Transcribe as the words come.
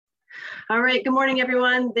All right, good morning,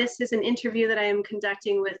 everyone. This is an interview that I am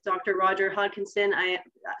conducting with Dr. Roger Hodkinson.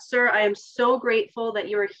 Sir, I am so grateful that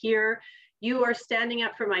you are here. You are standing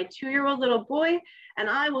up for my 2-year-old little boy, and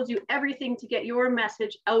I will do everything to get your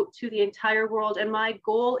message out to the entire world. And my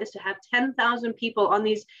goal is to have 10,000 people on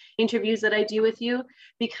these interviews that I do with you,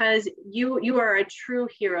 because you are a true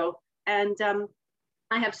hero. And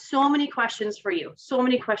I have so many questions for you,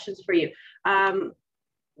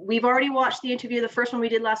 We've already watched the interview, the first one we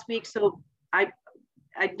did last week, so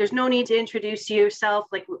there's no need to introduce yourself.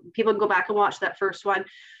 Like, people can go back and watch that first one.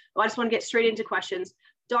 I just want to get straight into questions.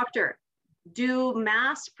 Doctor, do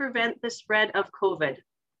masks prevent the spread of COVID?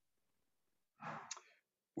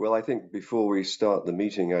 Well, I think before we start the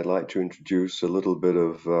meeting, I'd like to introduce a little bit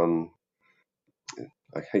of,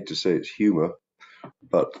 I hate to say it's humor,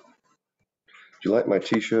 but do you like my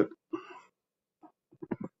t-shirt?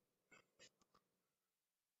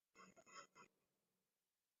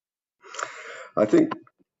 I think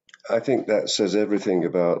that says everything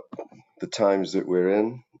about the times that we're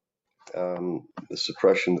in, the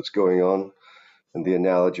suppression that's going on, and the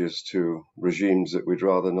analogies to regimes that we'd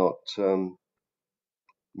rather not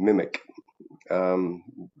mimic,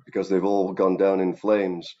 because they've all gone down in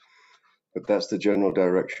flames. But that's the general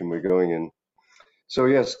direction we're going in. So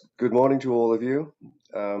yes, good morning to all of you.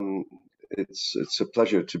 It's a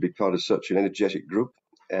pleasure to be part of such an energetic group,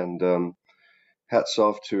 and hats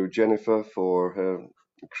off to Jennifer for her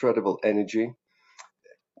incredible energy,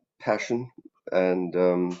 passion, and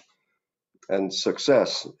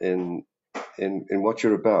success in what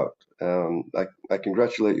you're about. I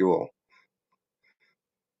congratulate you all.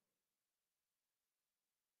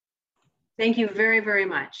 Thank you very, very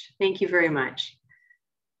much. Thank you very much.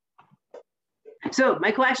 So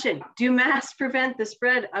my question, do masks prevent the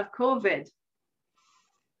spread of COVID?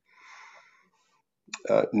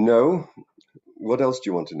 No. What else do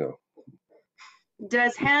you want to know?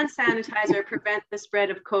 Does hand sanitizer prevent the spread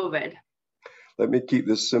of COVID? Let me keep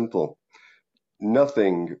this simple.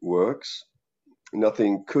 Nothing works,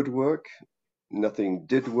 nothing could work, nothing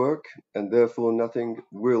did work, and therefore nothing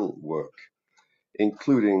will work,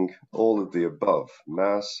 including all of the above: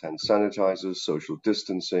 masks, hand sanitizers, social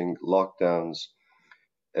distancing, lockdowns,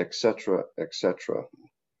 etc., etc.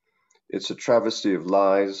 It's a travesty of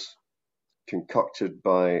lies concocted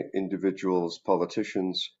by individuals,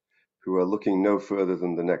 politicians, who are looking no further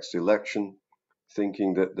than the next election,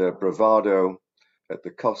 thinking that their bravado at the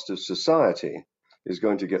cost of society is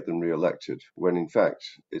going to get them re-elected, when in fact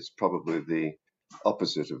it's probably the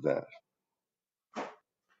opposite of that.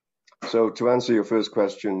 So to answer your first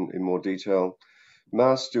question in more detail,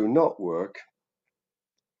 masks do not work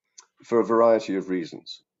for a variety of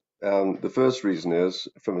reasons. The first reason is,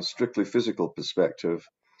 from a strictly physical perspective,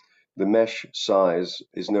 the mesh size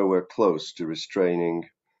is nowhere close to restraining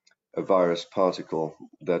a virus particle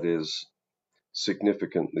that is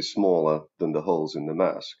significantly smaller than the holes in the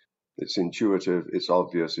mask. It's intuitive, it's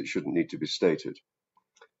obvious, it shouldn't need to be stated.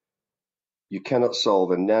 You cannot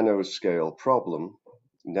solve a nanoscale problem,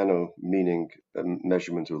 nano meaning a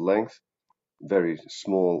measurement of length, very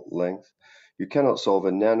small length. You cannot solve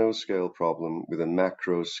a nanoscale problem with a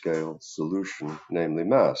macro scale solution, namely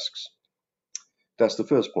masks. That's the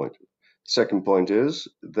first point. Second point is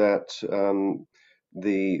that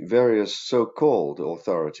the various so-called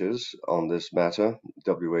authorities on this matter,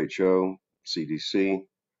 WHO, CDC,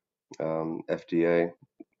 FDA,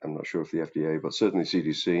 I'm not sure if the FDA, but certainly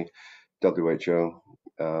CDC, WHO,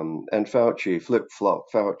 and Fauci, flip-flop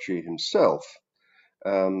Fauci himself,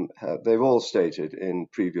 they've all stated in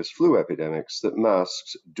previous flu epidemics that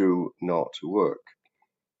masks do not work.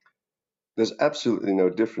 There's absolutely no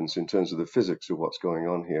difference in terms of the physics of what's going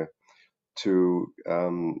on here,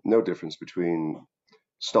 no difference between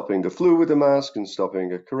stopping the flu with a mask and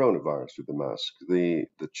stopping a coronavirus with the mask. The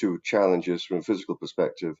two challenges from a physical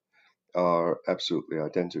perspective are absolutely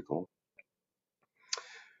identical.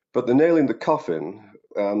 But the nail in the coffin,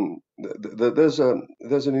 there's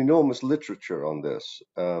an enormous literature on this,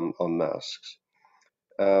 on masks.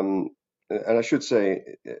 And I should say,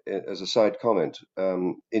 as a side comment,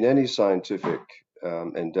 in any scientific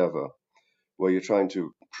endeavor where you're trying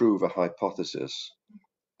to prove a hypothesis,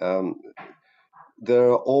 there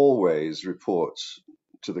are always reports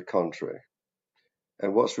to the contrary.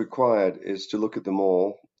 And what's required is to look at them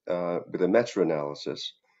all with a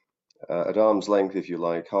meta-analysis, at arm's length, if you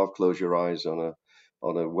like, half close your eyes on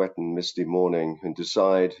a wet and misty morning and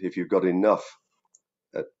decide if you've got enough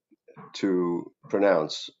to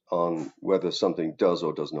pronounce on whether something does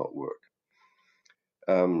or does not work.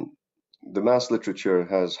 The mass literature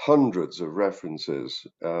has hundreds of references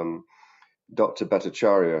Dr.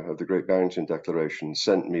 Bhattacharya of the Great Barrington Declaration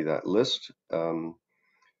sent me that list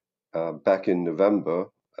back in November,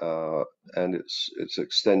 and it's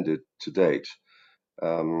extended to date.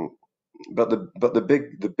 But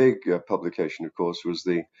the big publication, of course, was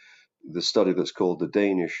the study that's called the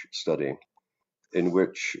Danish study, in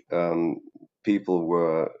which people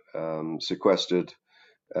were sequestered,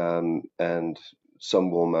 and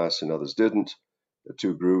some wore masks and others didn't.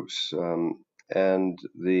 Two groups, and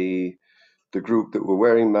the group that were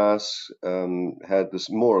wearing masks had this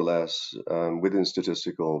more or less, within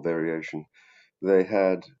statistical variation. They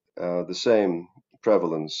had the same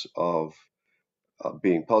prevalence of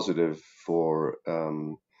being positive for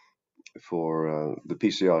the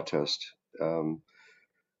PCR test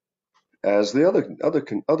as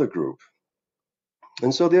the other group,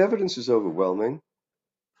 and so the evidence is overwhelming.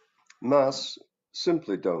 Masks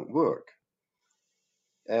simply don't work,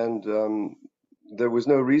 and there was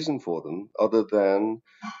no reason for them other than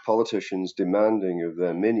politicians demanding of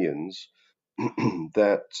their minions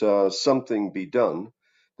that something be done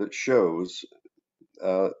that shows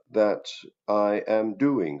that I am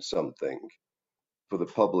doing something for the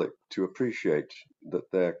public to appreciate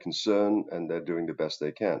that they're concerned and they're doing the best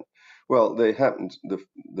they can. Well, they happened.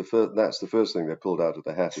 That's the first thing they pulled out of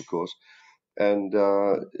the hat, of course, and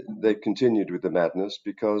they continued with the madness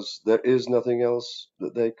because there is nothing else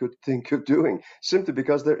that they could think of doing. Simply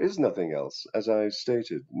because there is nothing else, as I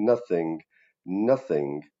stated, nothing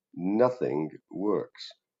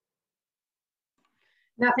works.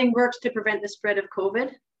 Nothing works to prevent the spread of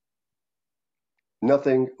COVID?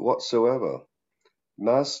 Nothing whatsoever.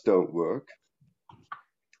 Masks don't work.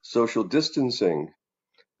 Social distancing,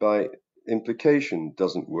 by implication,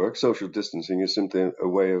 doesn't work. Social distancing is simply a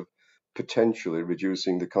way of potentially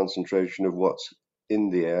reducing the concentration of what's in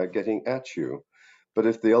the air getting at you. But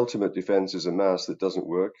if the ultimate defense is a mask that doesn't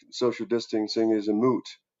work, social distancing is a moot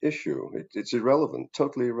issue. It's irrelevant,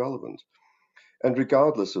 totally irrelevant. And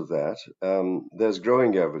regardless of that, there's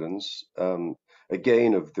growing evidence,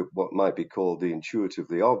 again, of what might be called the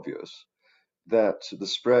intuitively obvious, that the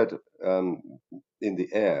spread in the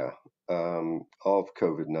air of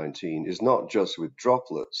COVID-19 is not just with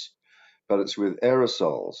droplets, but it's with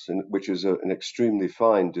aerosols, which is an extremely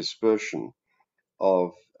fine dispersion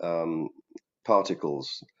of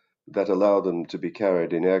particles that allow them to be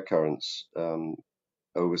carried in air currents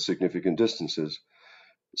over significant distances.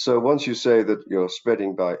 So once you say that you're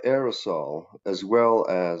spreading by aerosol as well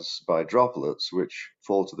as by droplets, which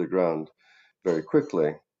fall to the ground very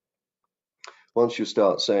quickly, once you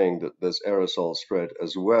start saying that there's aerosol spread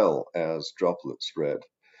as well as droplet spread,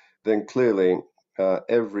 then clearly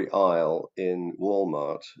every aisle in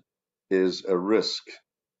Walmart is a risk,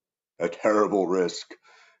 a terrible risk,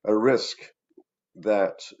 a risk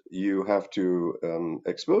that you have to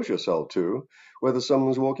expose yourself to, whether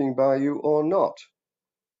someone's walking by you or not.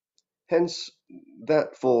 Hence,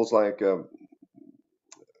 that falls like a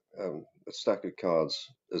stack of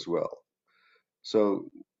cards as well.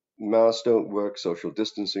 So masks don't work, social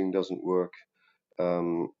distancing doesn't work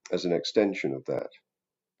as an extension of that.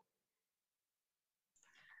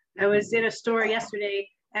 I was in a store yesterday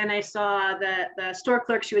and I saw the store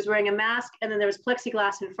clerk. She was wearing a mask, and then there was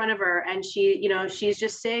plexiglass in front of her, and she's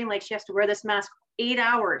just saying like she has to wear this mask 8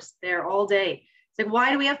 hours there all day. It's like,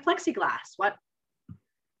 why do we have plexiglass? What?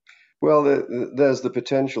 Well, there's the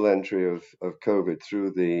potential entry of COVID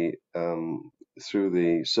through the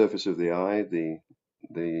surface of the eye, the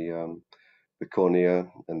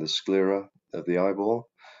cornea and the sclera of the eyeball.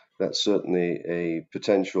 That's certainly a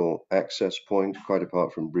potential access point, quite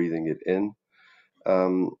apart from breathing it in.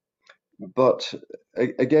 But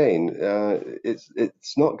again,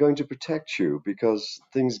 it's not going to protect you because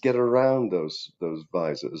things get around those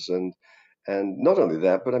visors, and not only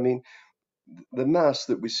that, but I mean, the masks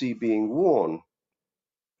that we see being worn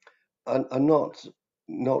are not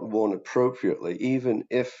worn appropriately, even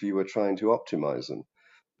if you were trying to optimize them.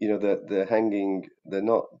 You know, they're hanging, they're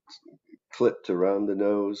not clipped around the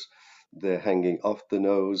nose, they're hanging off the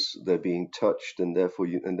nose, they're being touched, and therefore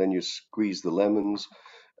then you squeeze the lemons.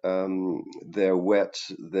 They're wet,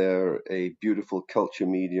 they're a beautiful culture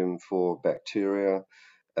medium for bacteria,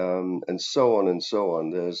 and so on and so on.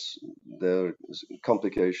 There's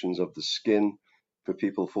complications of the skin for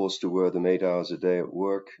people forced to wear them 8 hours a day at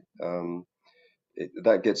work.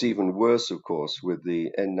 That gets even worse, of course, with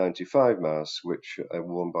the N95 masks, which are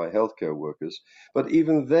worn by healthcare workers. But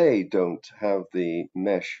even they don't have the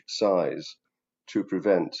mesh size to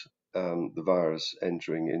prevent the virus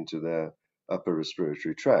entering into their upper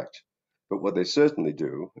respiratory tract. But what they certainly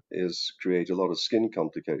do is create a lot of skin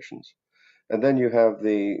complications. And then you have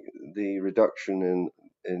the reduction in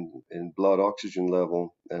in blood oxygen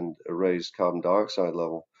level and a raised carbon dioxide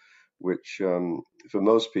level, which for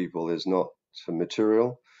most people is not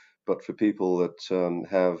material, but for people that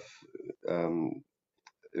have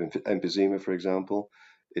emphysema, for example,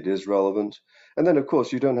 it is relevant. And then, of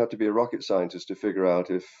course, you don't have to be a rocket scientist to figure out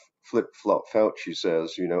if flip-flop Fauci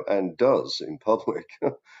says, and does in public.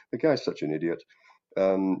 The guy's such an idiot.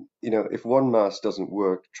 If one mask doesn't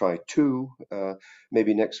work, try two.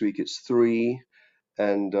 Maybe next week it's three.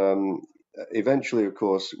 And eventually, of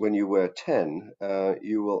course, when you wear 10,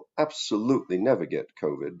 you will absolutely never get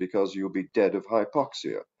COVID because you'll be dead of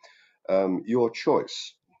hypoxia. Your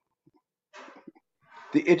choice.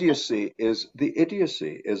 The idiocy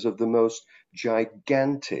is of the most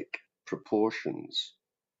gigantic proportions.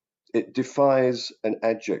 It defies an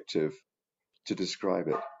adjective to describe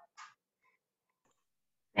it.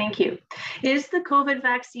 Thank you. Is the COVID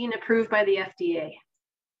vaccine approved by the FDA?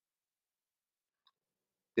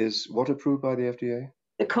 Is what approved by the FDA?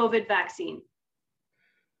 The COVID vaccine.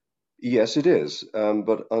 Yes, it is,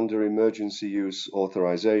 but under emergency use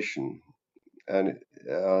authorization. And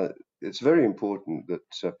it's very important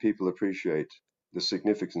that people appreciate the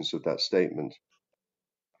significance of that statement.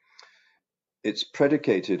 It's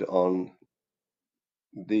predicated on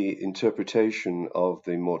the interpretation of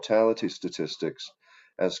the mortality statistics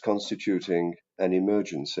as constituting an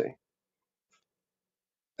emergency.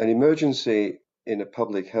 An emergency in a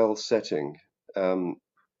public health setting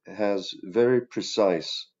has very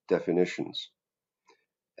precise definitions.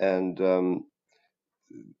 And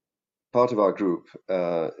part of our group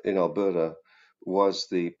in Alberta was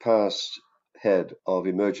the past head of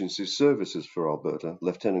emergency services for Alberta,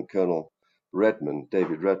 Lieutenant Colonel Redmond,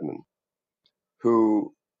 David Redmond,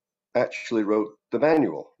 who actually wrote the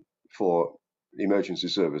manual for emergency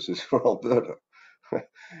services for Alberta.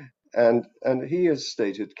 and he has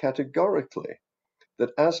stated categorically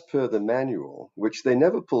that as per the manual, which they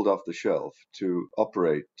never pulled off the shelf to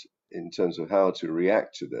operate in terms of how to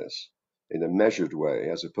react to this in a measured way,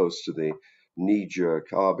 as opposed to the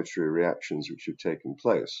knee-jerk arbitrary reactions which have taken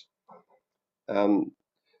place,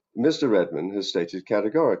 Mr. Redmond has stated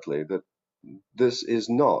categorically that this is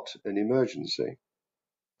not an emergency.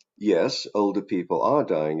 Yes, older people are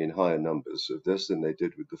dying in higher numbers of this than they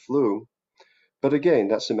did with the flu, but again,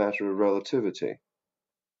 that's a matter of relativity.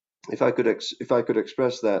 If I could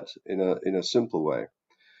express that in a simple way,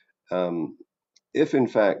 if in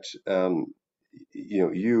fact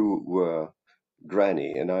you were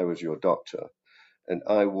Granny and I was your doctor, and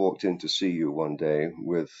I walked in to see you one day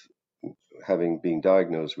with having been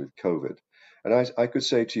diagnosed with COVID, and I could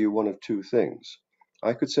say to you one of two things.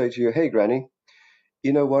 I could say to you, "Hey, Granny,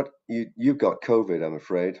 you know what? You've got COVID, I'm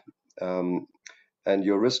afraid, and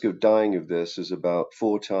your risk of dying of this is about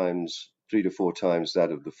 3 to 4 times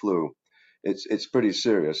that of the flu. It's pretty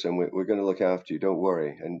serious, and we're going to look after you. Don't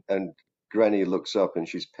worry." And Granny looks up and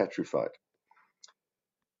she's petrified.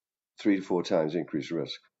 3 to 4 times increased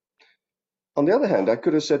risk. On the other hand, I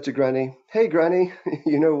could have said to Granny, "Hey, Granny,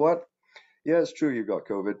 you know what? Yeah, it's true you've got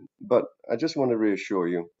COVID, but I just want to reassure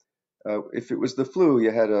you. If it was the flu, you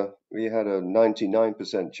had a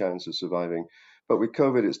 99% chance of surviving, but with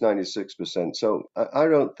COVID, it's 96%. So I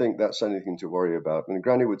don't think that's anything to worry about." And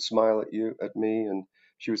Granny would smile at me, and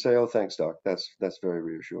she would say, "Oh, thanks, Doc. That's very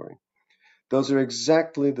reassuring." Those are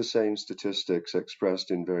exactly the same statistics expressed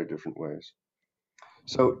in very different ways.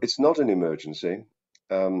 So it's not an emergency,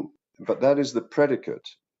 but that is the predicate.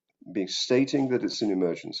 Stating that it's an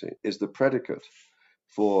emergency is the predicate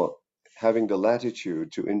for having the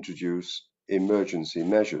latitude to introduce emergency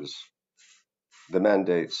measures, the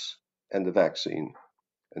mandates and the vaccine,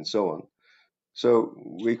 and so on. So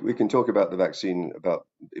we can talk about the vaccine, about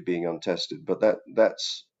it being untested, but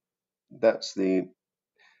that's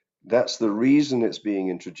the reason it's being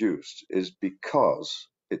introduced, is because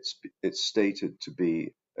it's stated to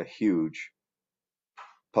be a huge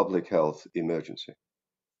public health emergency,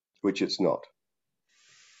 which it's not.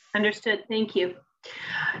 Understood. Thank you.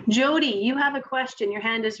 Jody, you have a question. Your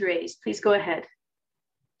hand is raised. Please go ahead.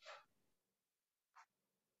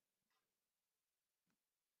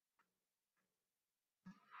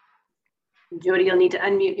 Jody, you'll need to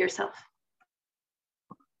unmute yourself.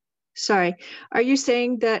 Sorry. Are you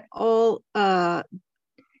saying that all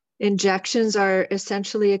injections are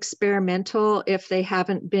essentially experimental if they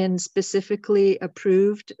haven't been specifically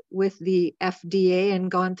approved with the FDA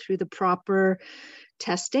and gone through the proper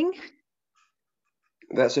testing?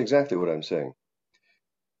 That's exactly what I'm saying.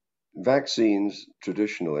 Vaccines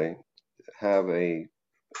traditionally have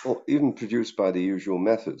even produced by the usual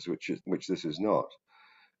methods, which this is not.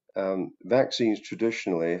 Vaccines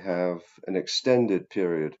traditionally have an extended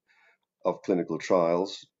period of clinical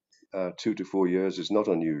trials. 2 to 4 years is not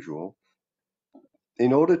unusual,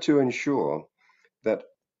 in order to ensure that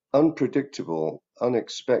unpredictable,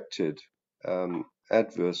 unexpected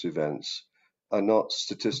adverse events are not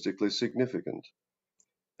statistically significant.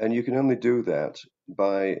 And you can only do that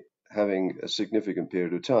by having a significant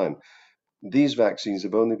period of time. These vaccines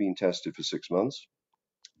have only been tested for 6 months.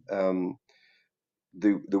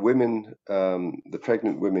 The women, the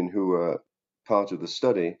pregnant women who were part of the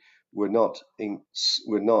study were not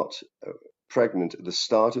pregnant at the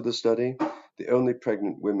start of the study. The only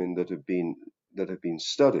pregnant women that have been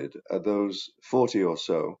studied are those 40 or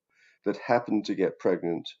so that happened to get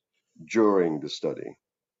pregnant during the study.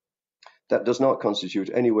 That does not constitute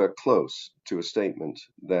anywhere close to a statement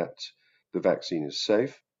that the vaccine is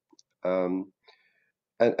safe. And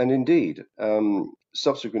indeed,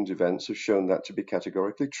 subsequent events have shown that to be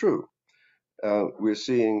categorically true. We're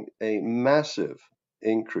seeing a massive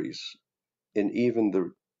increase in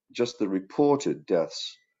even just the reported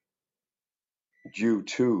deaths due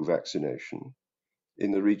to vaccination,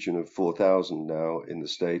 in the region of 4,000 now in the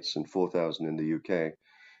States and 4,000 in the UK.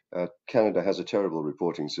 Canada has a terrible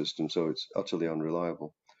reporting system, so it's utterly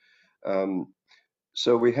unreliable.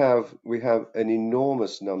 So we have an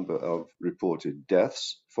enormous number of reported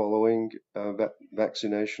deaths following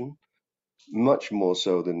vaccination, much more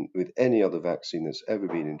so than with any other vaccine that's ever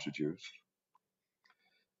been introduced.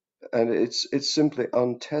 And it's simply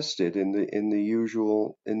untested in the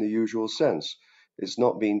usual sense. It's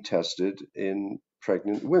not being tested in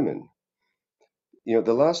pregnant women. You know,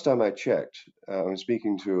 the last time I checked, I'm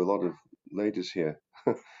speaking to a lot of ladies here.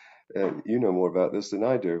 You know more about this than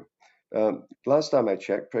I do. Last time I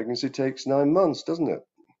checked, pregnancy takes 9 months, doesn't it?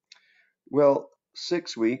 Well,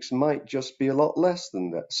 6 weeks might just be a lot less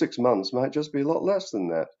than that. 6 months might just be a lot less than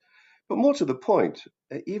that. But more to the point,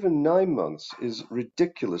 even 9 months is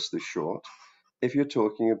ridiculously short if you're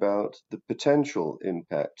talking about the potential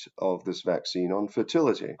impact of this vaccine on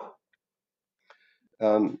fertility.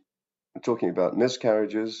 I'm talking about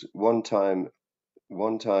miscarriages, one-time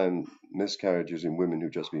miscarriages in women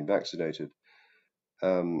who've just been vaccinated,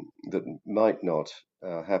 that might not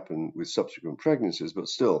happen with subsequent pregnancies, but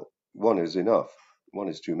still, one is enough. One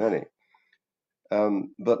is too many.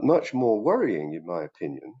 But much more worrying, in my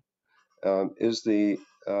opinion, is the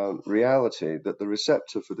reality that the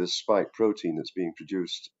receptor for this spike protein that's being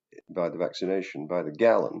produced by the vaccination, by the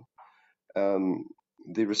gallon,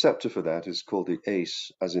 the receptor for that is called the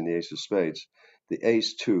ACE, as in the Ace of Spades, the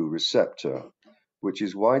ACE2 receptor, which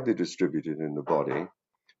is widely distributed in the body,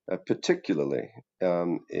 particularly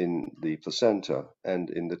in the placenta and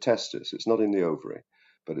in the testis. It's not in the ovary,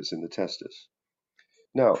 but it's in the testis.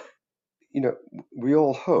 Now, you know, we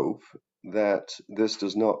all hope that this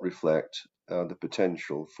does not reflect the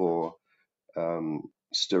potential for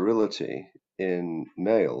sterility in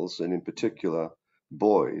males, and in particular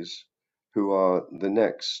boys, who are the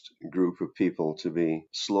next group of people to be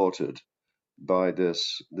slaughtered by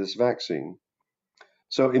this vaccine.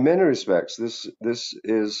 So in many respects, this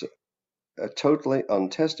is a totally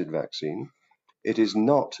untested vaccine. It is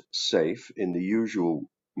not safe in the usual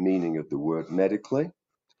meaning of the word medically.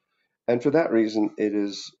 And for that reason, it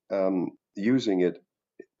is using it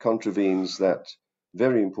contravenes that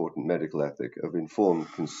very important medical ethic of informed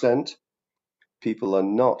consent. People are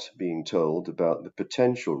not being told about the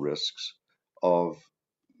potential risks of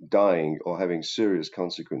dying or having serious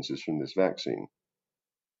consequences from this vaccine.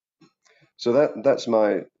 So that's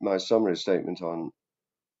my summary statement on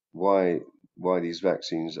why these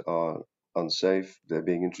vaccines are unsafe. They're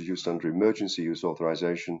being introduced under emergency use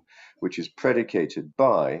authorization, which is predicated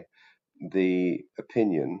by the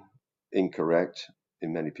opinion, incorrect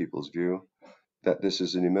in many people's view, that this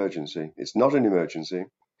is an emergency. It's not an emergency.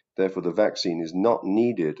 Therefore, the vaccine is not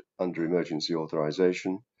needed under emergency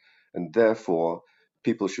authorization, and therefore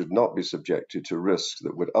people should not be subjected to risks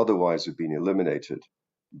that would otherwise have been eliminated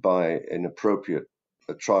by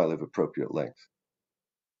a trial of appropriate length.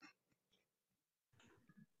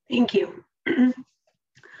 Thank you.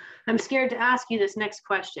 I'm scared to ask you this next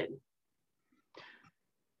question.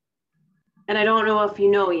 And I don't know if you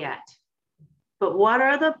know yet, but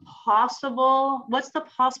what's the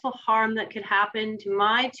possible harm that could happen to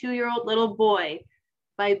my 2-year-old little boy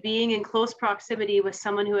by being in close proximity with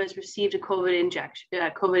someone who has received a COVID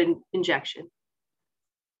injection?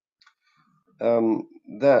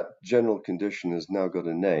 That general condition has now got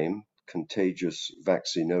a name: contagious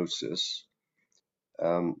vaccinosis.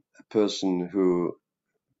 A person who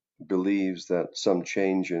believes that some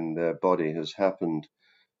change in their body has happened,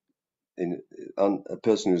 a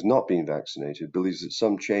person who's not been vaccinated believes that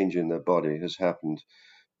some change in their body has happened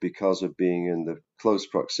because of being in the close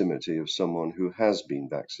proximity of someone who has been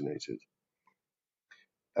vaccinated.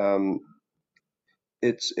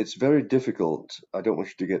 It's very difficult. I don't want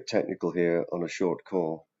you to get technical here on a short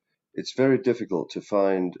call. It's very difficult to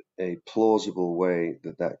find a plausible way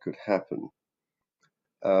that that could happen.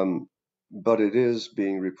 But it is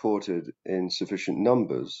being reported in sufficient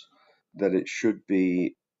numbers that it should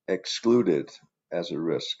be excluded as a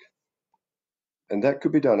risk. And that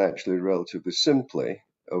could be done actually relatively simply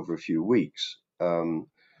over a few weeks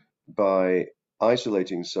by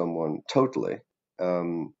isolating someone totally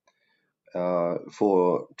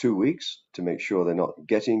for 2 weeks to make sure they're not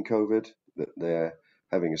getting COVID, that they're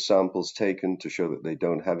having samples taken to show that they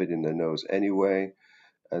don't have it in their nose anyway,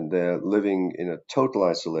 and they're living in a total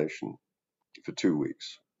isolation for 2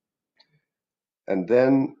 weeks. And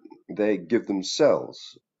then they give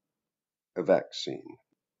themselves a vaccine.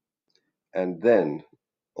 And then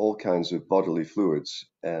all kinds of bodily fluids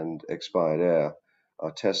and expired air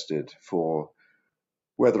are tested for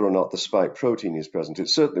whether or not the spike protein is present. It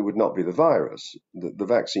certainly would not be the virus. The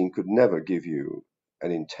vaccine could never give you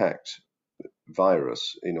an intact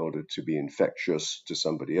virus in order to be infectious to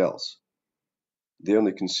somebody else. The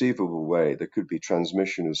only conceivable way there could be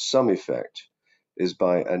transmission of some effect is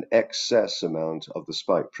by an excess amount of the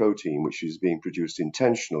spike protein, which is being produced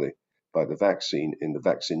intentionally by the vaccine in the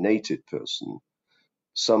vaccinated person,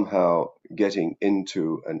 somehow getting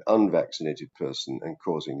into an unvaccinated person and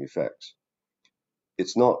causing effects.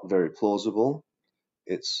 It's not very plausible.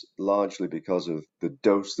 It's largely because of the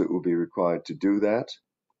dose that will be required to do that.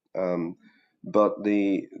 But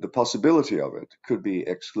the possibility of it could be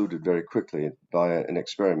excluded very quickly by an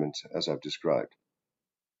experiment, as I've described.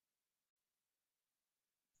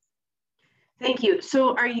 Thank you.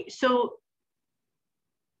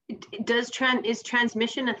 Is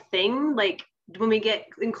transmission a thing? Like when we get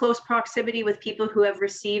in close proximity with people who have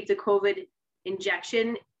received the COVID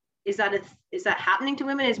injection, is that happening to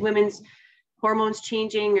women? Is women's hormones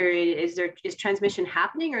changing, or is transmission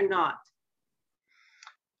happening or not?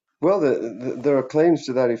 Well, there are claims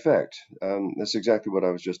to that effect. That's exactly what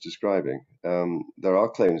I was just describing. There are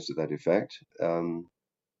claims to that effect.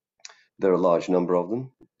 There are a large number of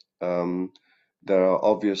them. There are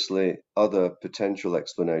obviously other potential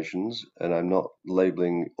explanations, and I'm not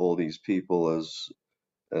labeling all these people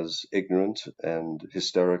as ignorant and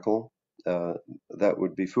hysterical. That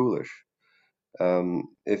would be foolish.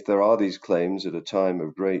 If there are these claims at a time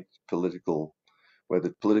of great where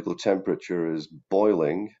the political temperature is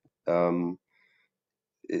boiling,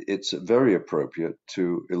 it's very appropriate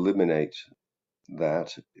to eliminate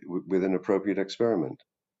that with an appropriate experiment.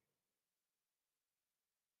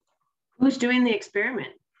 Who's doing the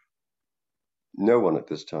experiment? No one at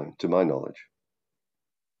this time, to my knowledge.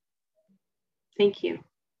 Thank you.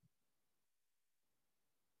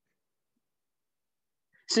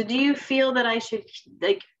 So do you feel that I should,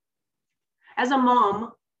 like, as a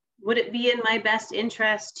mom, would it be in my best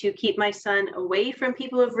interest to keep my son away from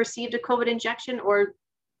people who have received a COVID injection, or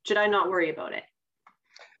should I not worry about it?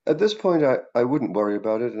 At this point, I wouldn't worry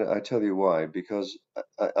about it, and I tell you why, because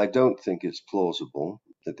I don't think it's plausible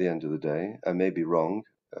at the end of the day. I may be wrong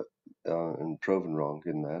and proven wrong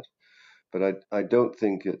in that, but I don't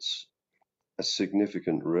think it's a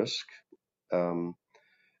significant risk. On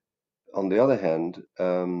the other hand,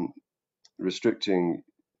 restricting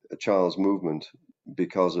a child's movement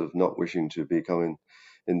because of not wishing to become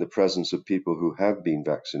in the presence of people who have been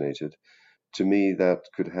vaccinated, to me, that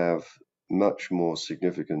could have much more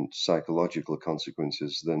significant psychological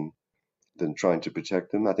consequences than trying to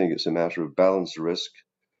protect them. I think it's a matter of balanced risk.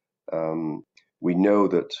 We know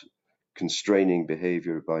that constraining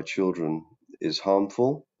behavior by children is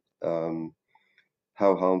harmful.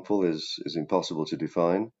 How harmful is impossible to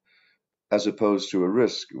define, as opposed to a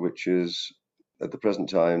risk, which is at the present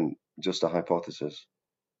time just a hypothesis.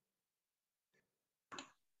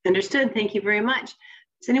 Understood. Thank you very much.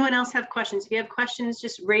 Does anyone else have questions? If you have questions,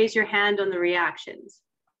 just raise your hand on the reactions.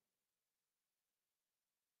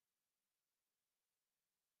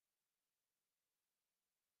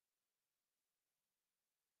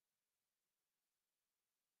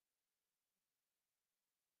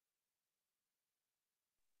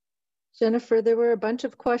 Jennifer, there were a bunch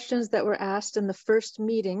of questions that were asked in the first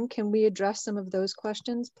meeting. Can we address some of those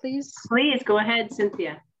questions, please? Please go ahead,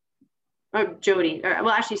 Cynthia. Or Jody. Or,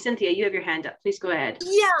 well, actually, Cynthia, you have your hand up. Please go ahead.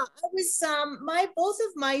 Yeah, I was both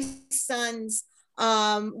of my sons,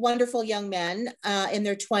 wonderful young men in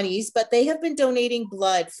their 20s, but they have been donating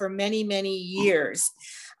blood for many, many years.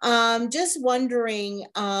 Just wondering,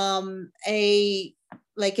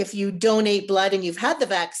 like if you donate blood and you've had the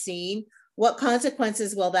vaccine, what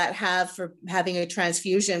consequences will that have for having a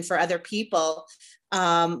transfusion for other people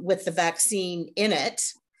with the vaccine in it?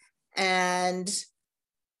 And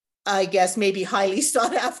I guess maybe highly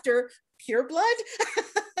sought after pure blood.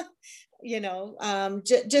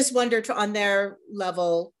 Just wonder on their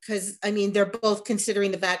level, because I mean they're both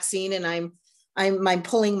considering the vaccine, and I'm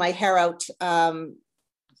pulling my hair out,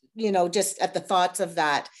 just at the thoughts of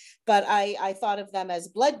that. But I thought of them as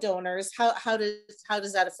blood donors. How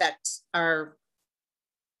does that affect our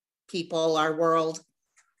people, our world?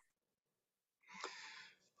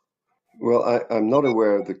 Well, I'm not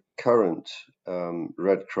aware of the current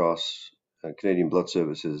Red Cross Canadian Blood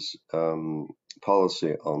Services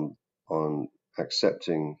policy on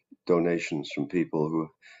accepting donations from people who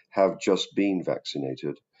have just been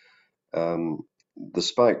vaccinated. The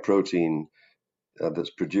spike protein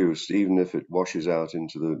that's produced, even if it washes out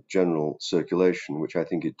into the general circulation, which I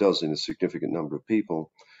think it does in a significant number of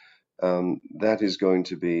people, that is going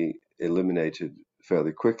to be eliminated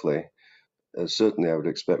fairly quickly. Certainly, I would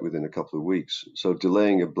expect within a couple of weeks. So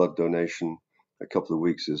delaying a blood donation a couple of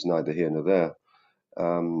weeks is neither here nor there.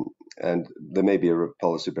 And there may be a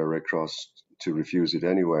policy by Red Cross to refuse it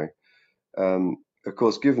anyway. Of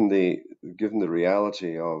course, given the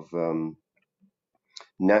reality of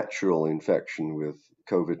natural infection with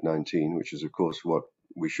COVID-19, which is, of course, what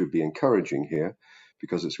we should be encouraging here,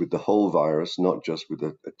 because it's with the whole virus, not just with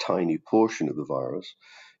a tiny portion of the virus,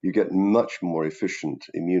 you get much more efficient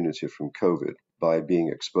immunity from COVID by being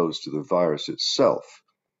exposed to the virus itself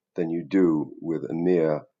than you do with a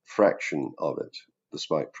mere fraction of it, the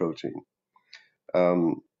spike protein.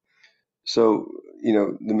 So,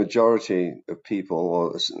 the majority of people,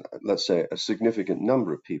 or let's say a significant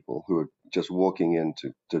number of people who are just walking in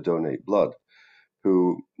to donate blood,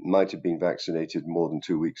 who might have been vaccinated more than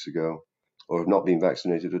 2 weeks ago, or have not been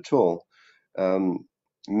vaccinated at all,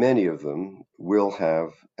 many of them will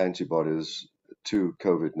have antibodies to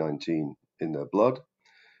COVID-19 in their blood,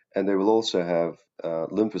 and they will also have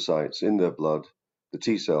lymphocytes in their blood, the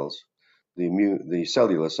T cells, the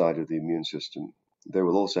cellular side of the immune system. They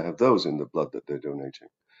will also have those in the blood that they're donating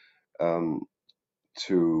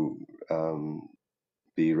to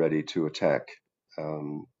be ready to attack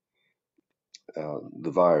the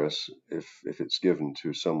virus if it's given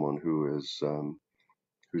to someone who is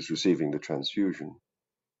who's receiving the transfusion.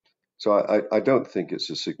 So I don't think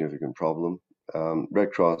it's a significant problem.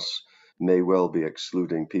 Red Cross may well be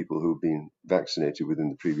excluding people who've been vaccinated within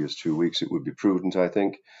the previous 2 weeks. It would be prudent, I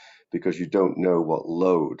think, because you don't know what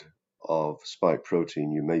load of spike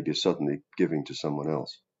protein you may be suddenly giving to someone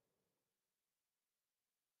else.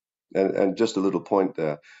 And just a little point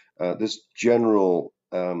there, this general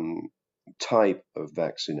type of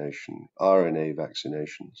vaccination, RNA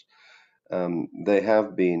vaccinations, they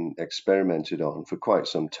have been experimented on for quite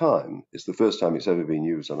some time. It's the first time it's ever been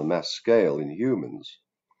used on a mass scale in humans,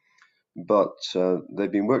 but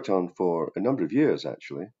they've been worked on for a number of years,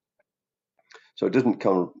 actually. So it didn't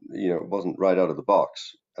come, it wasn't right out of the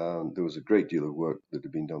box. There was a great deal of work that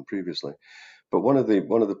had been done previously. But one of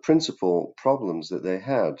the principal problems that they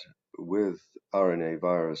had with RNA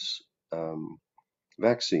virus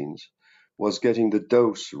vaccines was getting the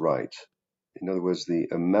dose right. In other words, the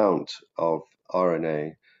amount of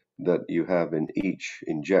RNA that you have in each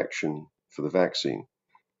injection for the vaccine,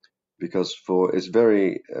 because it's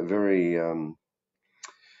very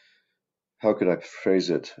how could I phrase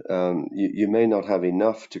it? You may not have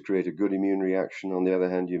enough to create a good immune reaction. On the other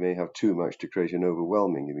hand, you may have too much to create an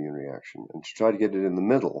overwhelming immune reaction. And to try to get it in the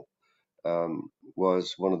middle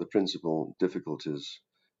was one of the principal difficulties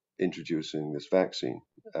introducing this vaccine.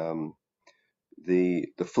 The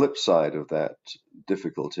flip side of that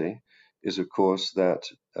difficulty is, of course, that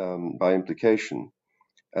by implication,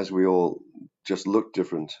 as we all just look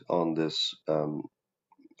different on this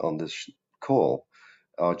call,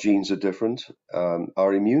 our genes are different,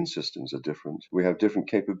 our immune systems are different. We have different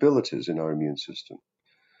capabilities in our immune system.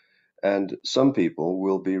 And some people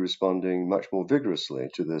will be responding much more vigorously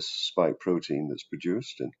to this spike protein that's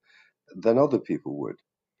produced than other people would.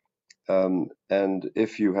 And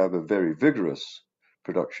if you have a very vigorous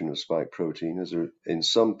production of spike protein, as in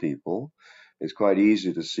some people, it's quite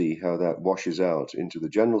easy to see how that washes out into the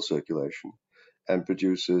general circulation and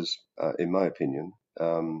produces, in my opinion,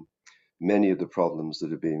 many of the problems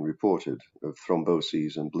that are being reported of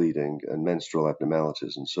thromboses and bleeding and menstrual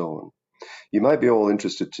abnormalities and so on. You might be all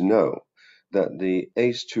interested to know that the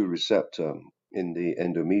ACE2 receptor in the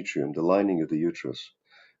endometrium, the lining of the uterus,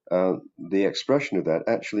 the expression of that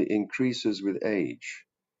actually increases with age,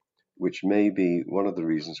 which may be one of the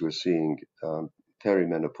reasons we're seeing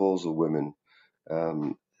perimenopausal women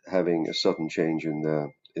having a sudden change in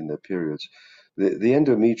their in their periods. The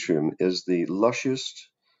endometrium is the lushest,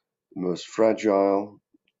 most fragile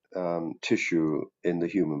tissue in the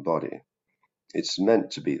human body. It's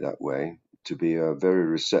meant to be that way, to be a very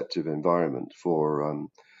receptive environment for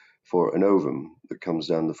an ovum that comes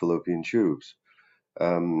down the fallopian tubes.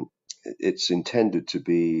 It's intended to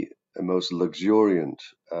be a most luxuriant,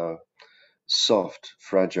 soft,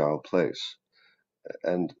 fragile place,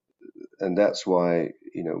 and that's why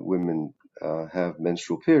women have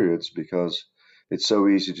menstrual periods, because it's so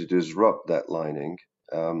easy to disrupt that lining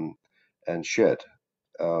and shed,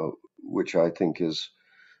 which I think is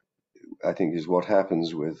what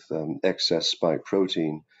happens with excess spike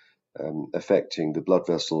protein affecting the blood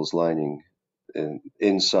vessels lining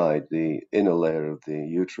inside the inner layer of the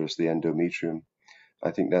uterus, the endometrium.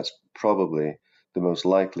 I think that's probably the most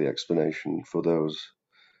likely explanation for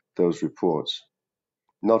those reports.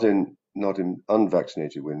 Not in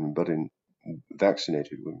unvaccinated women, but in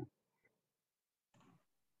vaccinated women.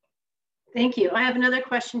 Thank you. I have another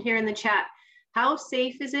question here in the chat. How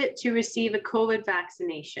safe is it to receive a COVID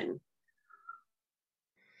vaccination?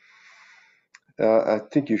 I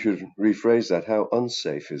think you should rephrase that. How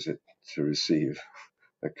unsafe is it to receive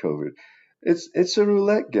a COVID? It's a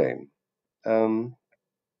roulette game.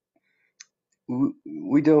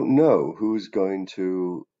 We don't know who's going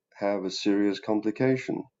to have a serious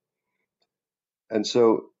complication. And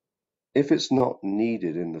so if it's not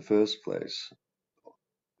needed in the first place,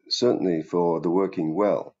 certainly for the working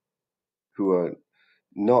well, who are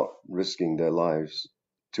not risking their lives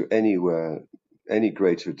to any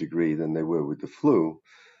greater degree than they were with the flu,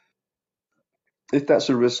 if that's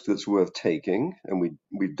a risk that's worth taking, and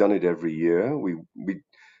we've done it every year, we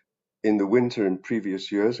in the winter in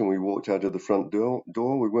previous years, when we walked out of the front door,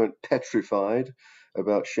 we weren't petrified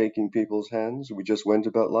about shaking people's hands. We just went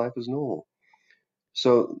about life as normal.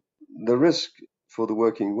 So the risk for the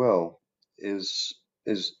working well is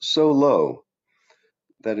so low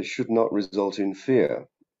that it should not result in fear.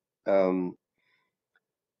 And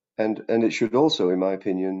it should also, in my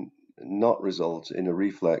opinion, not result in a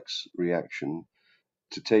reflex reaction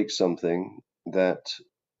to take something that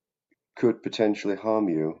could potentially harm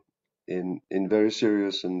you in very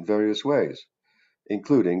serious and various ways,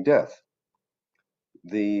 including death.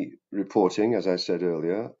 The reporting, as I said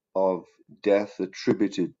earlier, of death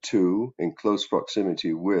attributed to, in close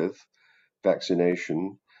proximity with,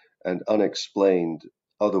 vaccination and unexplained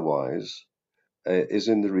otherwise is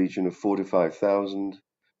in the region of 45,000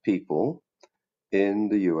 people in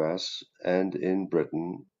the US and in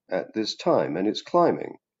Britain at this time, and it's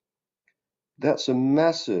climbing. That's a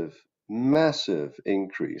massive, massive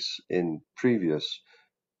increase in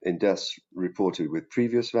deaths reported with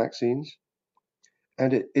previous vaccines,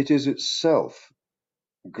 and it is itself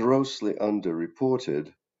grossly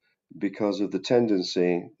underreported because of the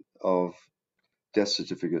tendency of death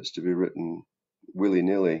certificates to be written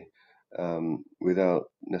willy-nilly without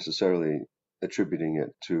necessarily attributing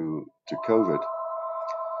it to COVID.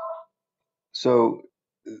 So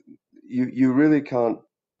you really can't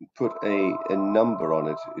put a number on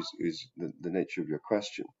it, is the nature of your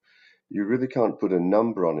question. You really can't put a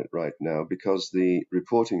number on it right now because the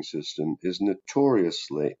reporting system is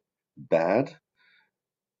notoriously bad.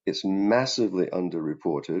 It's massively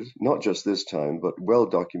underreported, not just this time, but well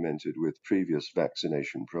documented with previous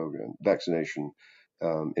vaccination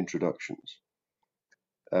introductions.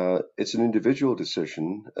 It's an individual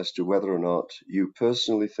decision as to whether or not you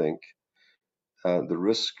personally think the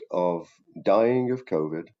risk of dying of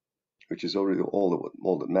COVID, which is already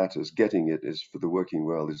all that matters, getting it is for the working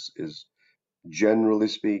world is generally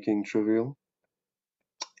speaking trivial.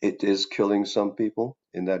 It is killing some people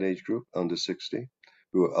in that age group under 60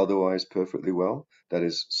 who are otherwise perfectly well. That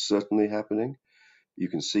is certainly happening. You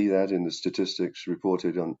can see that in the statistics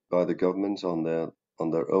reported by the government on their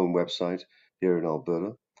own website here in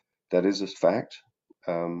Alberta. That is a fact.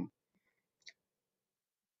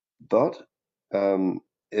 But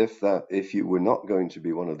if you were not going to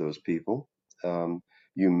be one of those people,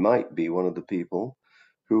 you might be one of the people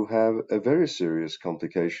who have a very serious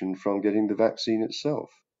complication from getting the vaccine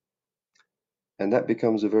itself. And that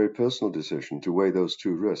becomes a very personal decision to weigh those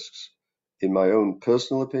two risks. In my own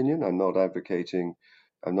personal opinion, I'm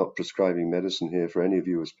not prescribing medicine here for any of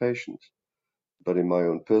you as patients, but in my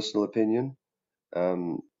own personal opinion,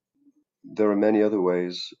 there are many other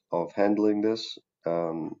ways of handling this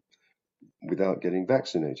without getting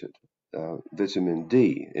vaccinated. Vitamin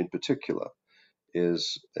D in particular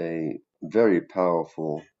is a very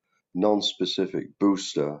powerful non-specific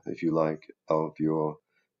booster, if you like, of your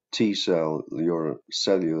T cell, your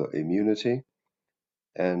cellular immunity.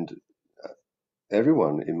 And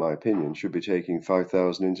everyone, in my opinion, should be taking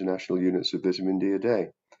 5,000 international units of vitamin D a day.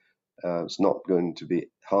 It's not going to be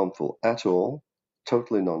harmful at all,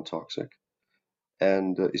 totally non-toxic,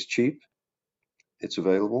 and it's cheap, it's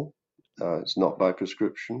available, it's not by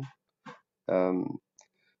prescription.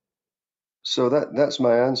 So that's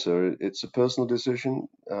my answer. It's a personal decision,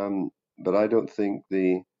 but I don't think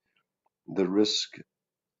the risk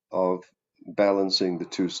of balancing the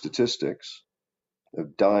two statistics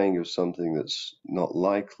of dying of something that's not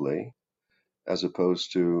likely, as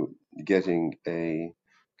opposed to getting a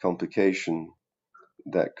complication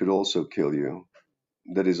that could also kill you,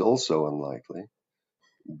 that is also unlikely,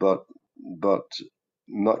 but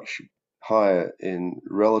much higher in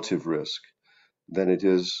relative risk than it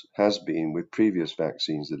has been with previous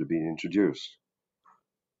vaccines that have been introduced.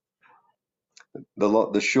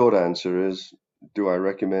 The short answer is, do I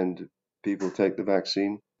recommend people take the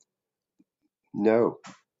vaccine? No,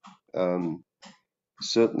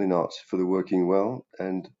 certainly not for the working well,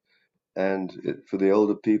 and for the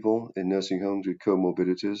older people in nursing homes with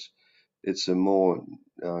comorbidities, it's a more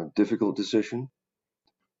difficult decision.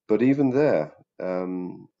 But even there,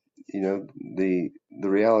 the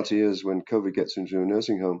reality is, when COVID gets into a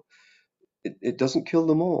nursing home, it doesn't kill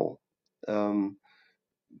them all.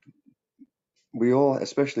 We all,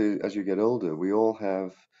 especially as you get older, we all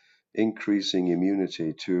have increasing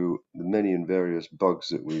immunity to the many and various bugs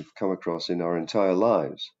that we've come across in our entire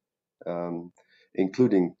lives,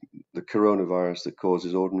 including the coronavirus that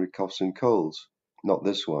causes ordinary coughs and colds, not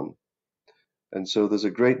this one. And so there's a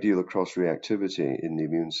great deal of cross-reactivity in the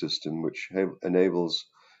immune system, which enables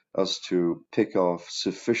us to pick off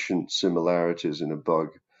sufficient similarities in a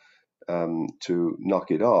bug to knock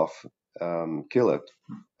it off, kill it.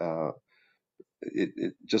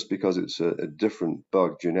 Just because it's a different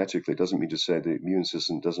bug genetically doesn't mean to say the immune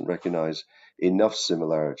system doesn't recognize enough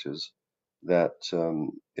similarities that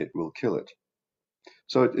it will kill it.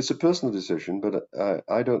 So it's a personal decision, but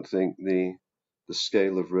I don't think the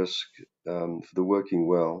scale of risk for the working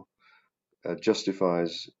well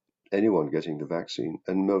justifies anyone getting the vaccine,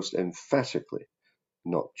 and most emphatically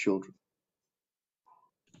not children.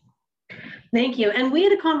 Thank you. And we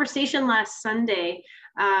had a conversation last Sunday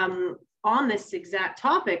on this exact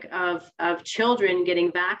topic of children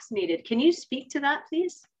getting vaccinated. Can you speak to that,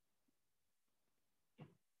 please?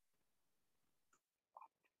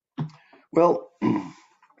 Well,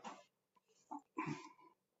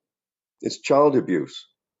 it's child abuse,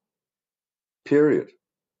 period.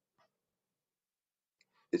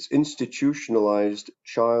 It's institutionalized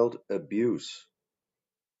child abuse.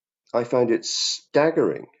 I find it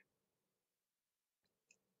staggering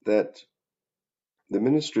that the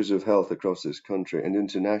ministries of health across this country and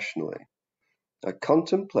internationally are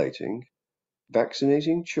contemplating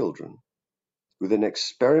vaccinating children with an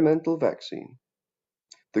experimental vaccine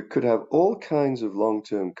that could have all kinds of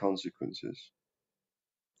long-term consequences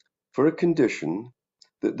for a condition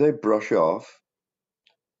that they brush off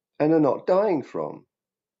and are not dying from.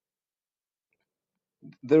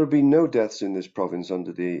 There have been no deaths in this province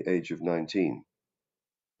under the age of 19,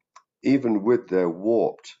 even with their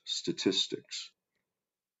warped statistics.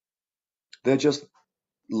 They're just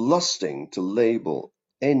lusting to label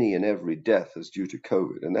any and every death as due to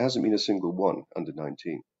COVID, and there hasn't been a single one under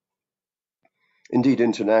 19. Indeed,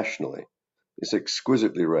 internationally, it's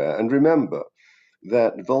exquisitely rare. And remember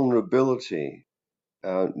that vulnerability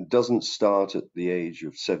doesn't start at the age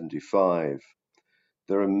of 75.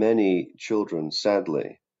 There are many children,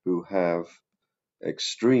 sadly, who have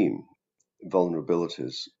extreme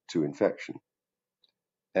vulnerabilities to infection.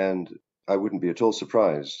 And I wouldn't be at all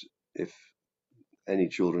surprised if any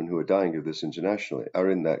children who are dying of this internationally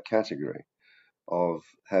are in that category of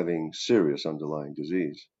having serious underlying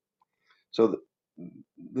disease. So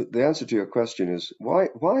the answer to your question is, why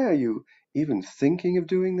are you even thinking of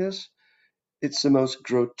doing this? It's the most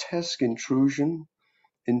grotesque intrusion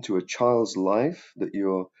into a child's life that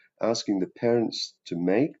you're asking the parents to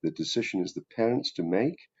make. The decision is the parents to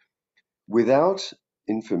make without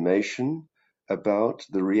information about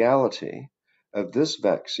the reality of this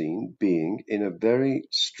vaccine being, in a very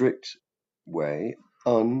strict way,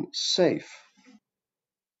 unsafe.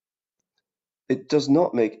 It does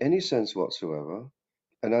not make any sense whatsoever.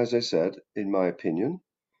 And as I said, in my opinion,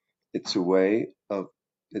 it's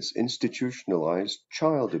institutionalized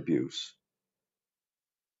child abuse.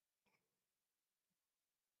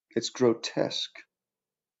 It's grotesque.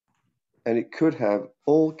 And it could have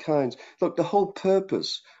all kinds. Look, the whole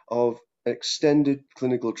purpose of extended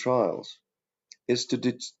clinical trials is to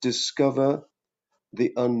discover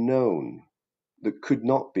the unknown that could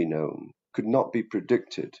not be known, could not be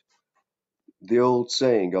predicted. the old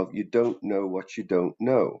saying of you don't know what you don't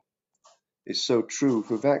know is so true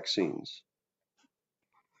for vaccines.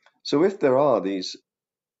 So if there are these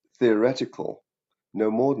theoretical,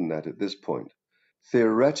 no more than that at this point,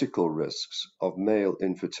 theoretical risks of male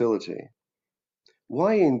infertility,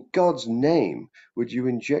 why in God's name would you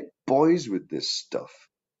inject boys with this stuff?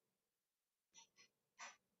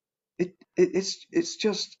 It's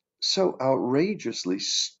just so outrageously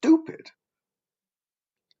stupid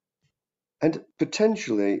and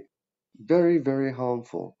potentially very, very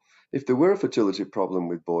harmful. If there were a fertility problem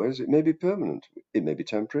with boys, it may be permanent. It may be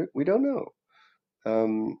temporary. We don't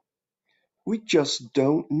know. We just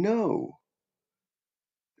don't know.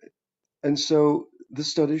 And so the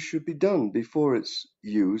study should be done before it's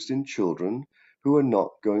used in children who are not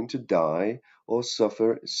going to die or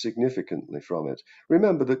suffer significantly from it.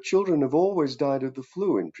 Remember that children have always died of the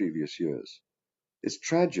flu in previous years. It's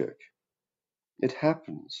tragic. It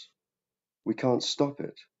happens. We can't stop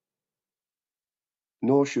it.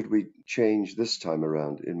 Nor should we change this time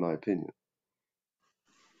around, in my opinion.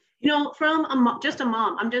 You know, from just a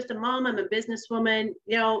mom, I'm just a mom, I'm a businesswoman,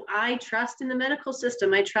 you know, I trust in the medical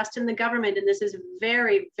system, I trust in the government, and this is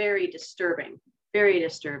very, very disturbing, very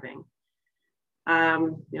disturbing.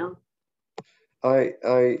 You know. I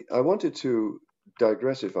wanted to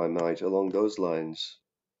digress, if I might, along those lines,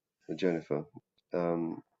 Jennifer.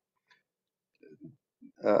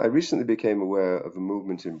 I recently became aware of a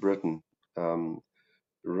movement in Britain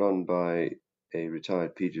run by a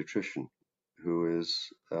retired pediatrician who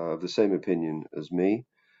is of the same opinion as me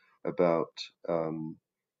about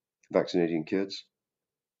vaccinating kids.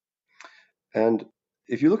 And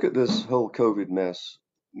if you look at this whole COVID mess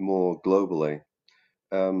more globally,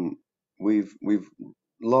 we've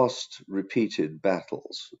lost repeated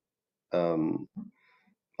battles on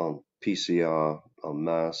PCR, on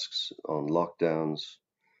masks, on lockdowns,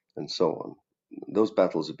 and so on. Those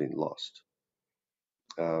battles have been lost.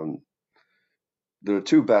 There are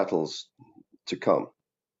two battles to come.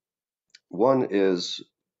 One is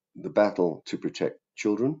the battle to protect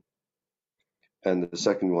children, and the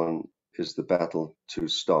second one is the battle to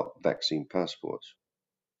stop vaccine passports.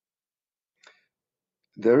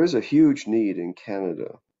 There is a huge need in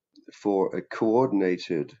Canada for a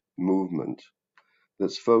coordinated movement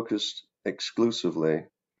that's focused exclusively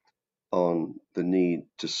on the need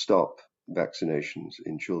to stop vaccinations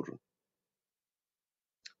in children.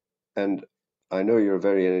 And I know you're a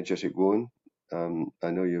very energetic woman.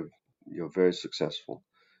 I know you're very successful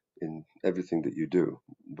in everything that you do,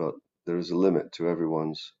 but there is a limit to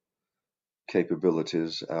everyone's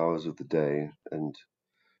capabilities, hours of the day, and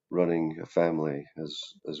running a family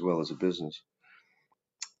as well as a business.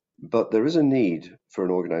 But there is a need for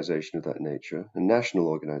an organization of that nature, a national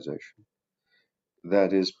organization,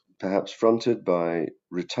 that is perhaps fronted by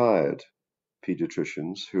retired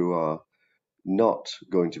pediatricians who are not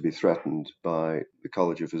going to be threatened by the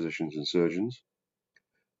College of Physicians and Surgeons,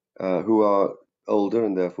 who are older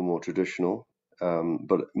and therefore more traditional,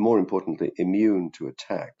 but more importantly, immune to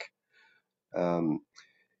attack.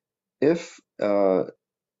 If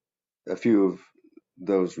a few of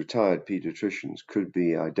those retired pediatricians could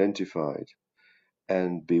be identified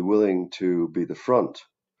and be willing to be the front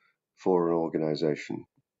for an organization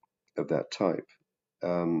of that type,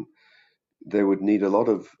 they would need a lot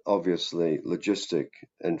of, obviously, logistic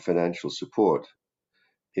and financial support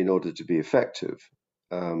in order to be effective.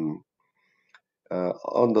 On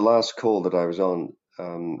the last call that I was on,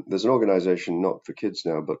 there's an organization, not for kids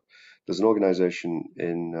now, but there's an organization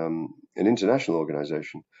in an international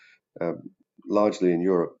organization, largely in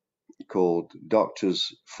Europe, called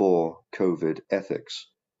Doctors for COVID Ethics,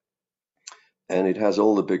 and it has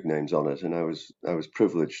all the big names on it. And I was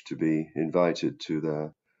privileged to be invited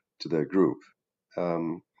to their group.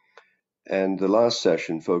 And the last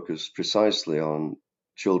session focused precisely on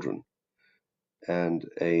children and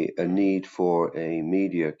a need for a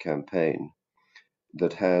media campaign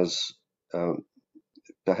that has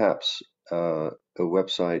perhaps a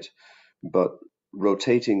website, but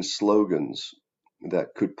rotating slogans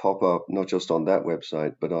that could pop up not just on that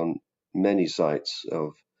website, but on many sites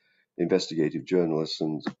of investigative journalists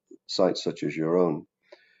and sites such as your own,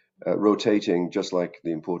 rotating just like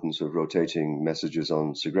the importance of rotating messages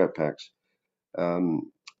on cigarette packs.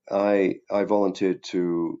 I volunteered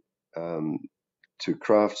to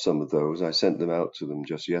craft some of those. I sent them out to them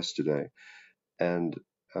just yesterday, and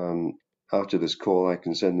after this call, I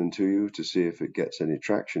can send them to you to see if it gets any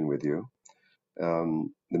traction with you.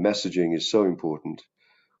 The messaging is so important.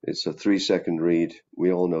 It's a 3-second read.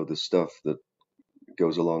 We all know the stuff that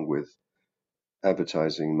goes along with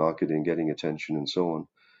advertising, marketing, getting attention, and so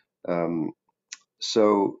on.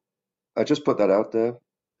 So I just put that out there.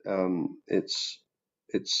 It's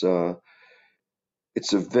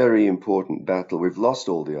a very important battle. We've lost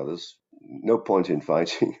all the others. No point in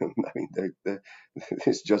fighting them. I mean, they're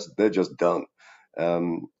just done.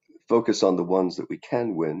 Focus on the ones that we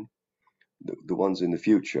can win, the ones in the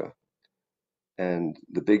future. And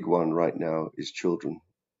the big one right now is children.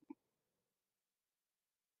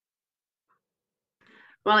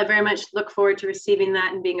 Well, I very much look forward to receiving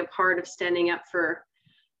that and being a part of standing up for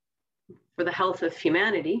the health of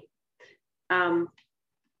humanity.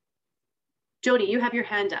 Jody, you have your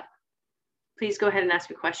hand up. Please go ahead and ask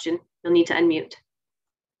your question. You'll need to unmute.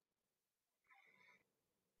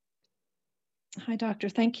 Hi, Doctor.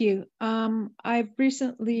 Thank you. I've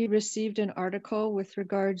recently received an article with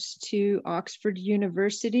regards to Oxford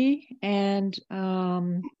University and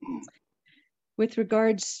with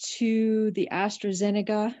regards to the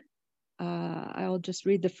AstraZeneca. I'll just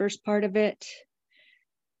read the first part of it.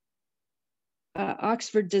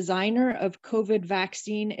 Oxford designer of COVID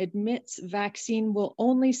vaccine admits vaccine will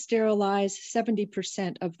only sterilize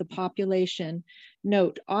 70% of the population.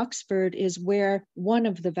 Note, Oxford is where one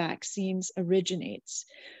of the vaccines originates.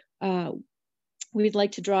 We'd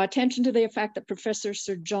like to draw attention to the fact that Professor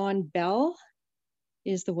Sir John Bell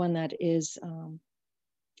is the one that is,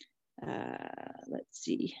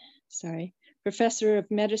 Professor of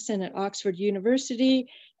Medicine at Oxford University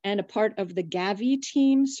and a part of the Gavi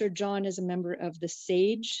team. Sir John is a member of the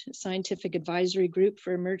SAGE, Scientific Advisory Group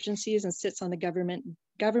for Emergencies, and sits on the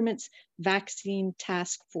government's vaccine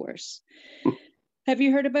task force. Have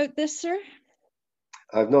you heard about this, sir?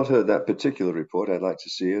 I've not heard that particular report. I'd like to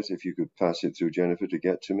see it. If you could pass it through Jennifer to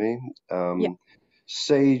get to me. Yeah.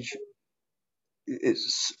 SAGE,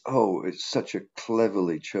 it's such a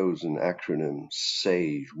cleverly chosen acronym.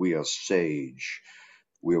 SAGE, we are sage.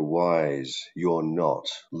 We're wise, you're not.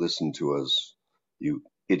 Listen to us, you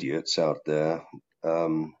idiots out there.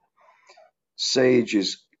 SAGE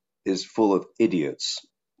is full of idiots,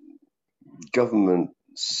 government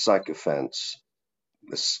sycophants.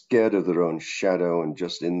 They're scared of their own shadow and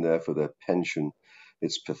just in there for their pension.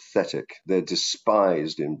 It's pathetic. They're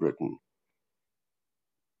despised in Britain.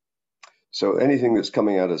 So anything that's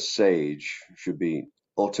coming out of SAGE should be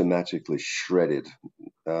automatically shredded.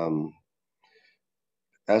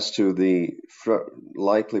 As to the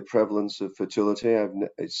likely prevalence of fertility,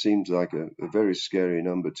 it seems like a very scary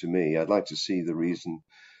number to me. I'd like to see the reason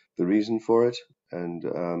for it, and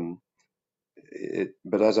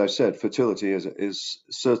but as I said, fertility is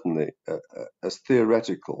certainly a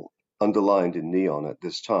theoretical underlined in neon at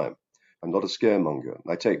this time. I'm not a scaremonger.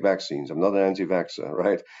 I take vaccines. I'm not an anti-vaxxer,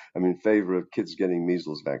 right? I'm in favor of kids getting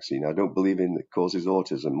measles vaccine. I don't believe in it causes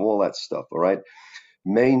autism, all that stuff, all right?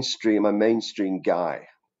 I'm a mainstream guy,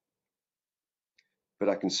 but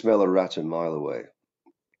I can smell a rat a mile away.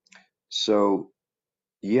 So,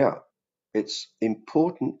 yeah, it's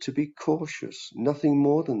important to be cautious. Nothing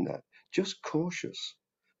more than that. Just cautious.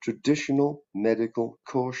 Traditional medical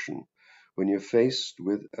caution when you're faced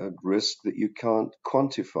with a risk that you can't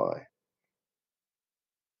quantify.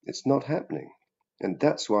 It's not happening. And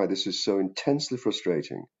that's why this is so intensely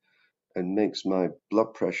frustrating and makes my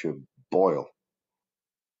blood pressure boil.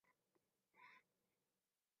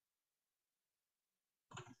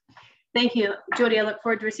 Thank you, Jody. I look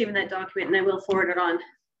forward to receiving that document and I will forward it on.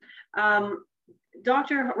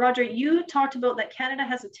 Dr. Roger, you talked about that Canada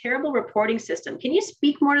has a terrible reporting system. Can you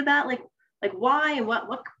speak more to that? Like why and what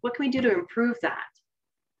can we do to improve that?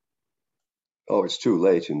 Oh, it's too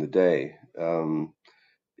late in the day.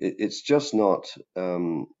 It's just not,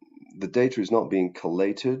 the data is not being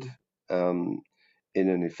collated in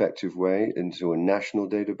an effective way into a national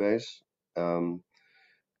database.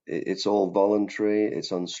 It's all voluntary, it's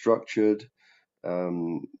unstructured.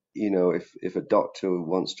 If a doctor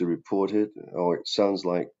wants to report it, it sounds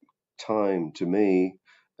like time to me.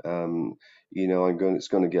 It's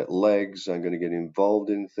going to get legs. I'm going to get involved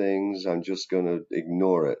in things. I'm just going to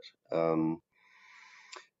ignore it.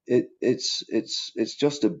 It's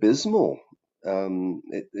just abysmal.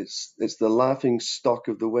 It's the laughing stock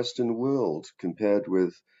of the Western world compared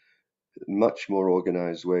with much more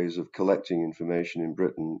organized ways of collecting information in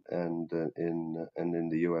Britain and in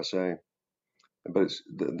the USA. But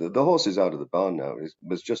the horse is out of the barn now.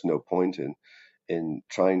 There's just no point in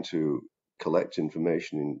trying to collect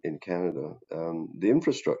information in Canada. The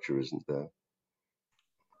infrastructure isn't there.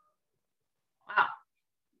 Wow,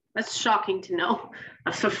 that's shocking to know.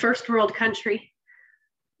 That's a first world country.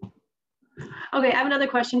 Okay, I have another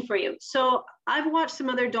question for you. So I've watched some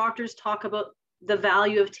other doctors talk about the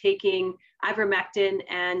value of taking ivermectin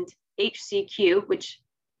and HCQ, which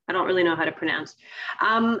I don't really know how to pronounce.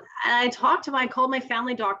 And I called my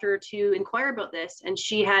family doctor to inquire about this, and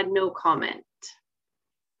she had no comment.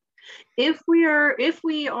 If we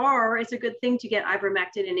are, it's a good thing to get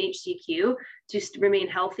ivermectin and HCQ to remain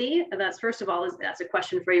healthy. And that's, first of all, that's a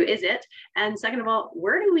question for you, is it? And second of all,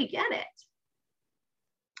 where do we get it?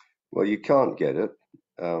 Well, you can't get it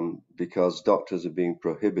because doctors are being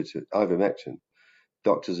prohibited, ivermectin,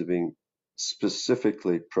 doctors are being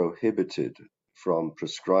specifically prohibited from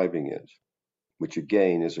prescribing it, which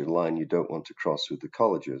again is a line you don't want to cross with the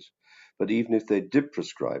colleges. But even if they did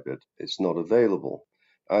prescribe it, it's not available.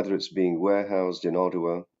 Either it's being warehoused in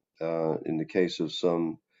Ottawa, in the case of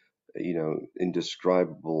some,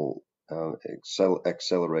 indescribable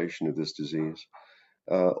acceleration of this disease,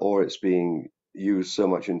 or it's being used so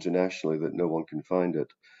much internationally that no one can find it.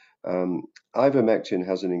 Ivermectin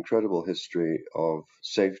has an incredible history of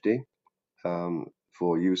safety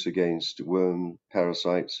for use against worm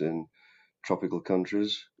parasites in tropical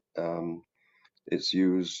countries. It's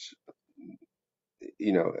used,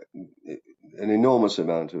 an enormous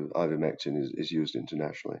amount of ivermectin is used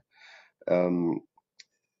internationally. And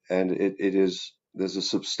there's a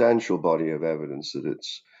substantial body of evidence that it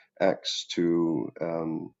acts to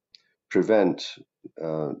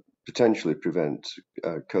potentially prevent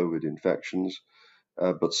COVID infections,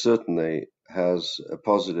 but certainly has a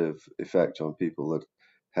positive effect on people that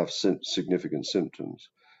have significant symptoms.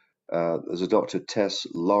 There's a Dr. Tess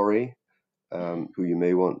Lawrie, who you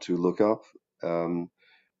may want to look up,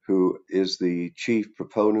 who is the chief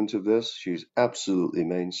proponent of this. She's absolutely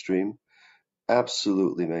mainstream,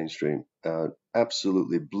 absolutely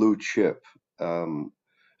blue chip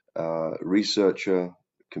researcher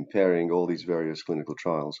comparing all these various clinical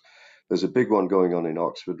trials. There's a big one going on in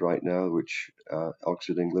Oxford right now,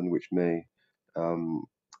 Oxford, England, which may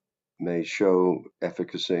show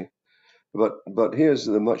efficacy. But here's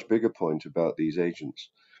the much bigger point about these agents.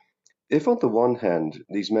 If on the one hand,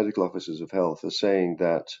 these medical officers of health are saying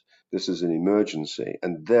that this is an emergency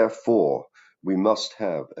and therefore we must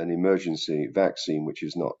have an emergency vaccine which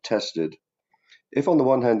is not tested, if on the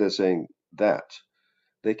one hand they're saying that,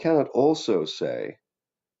 they cannot also say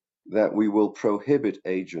that we will prohibit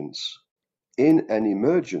agents in an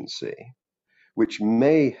emergency which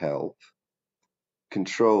may help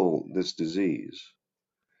control this disease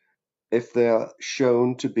if they are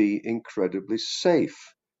shown to be incredibly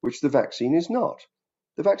safe, which the vaccine is not.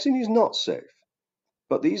 The vaccine is not safe,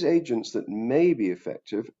 but these agents that may be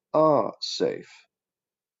effective are safe.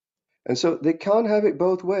 And so they can't have it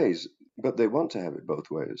both ways, but they want to have it both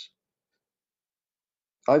ways.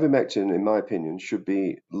 Ivermectin, in my opinion, should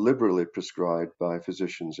be liberally prescribed by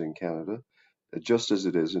physicians in Canada, just as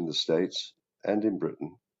it is in the States and in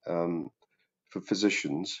Britain, for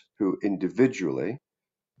physicians who individually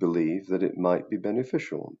believe that it might be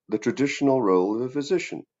beneficial. The traditional role of a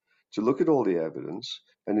physician, to look at all the evidence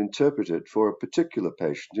and interpret it for a particular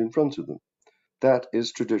patient in front of them. That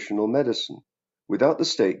is traditional medicine, without the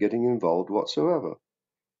state getting involved whatsoever.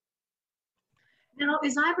 Now,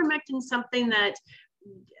 is ivermectin something that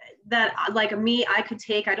like me, I could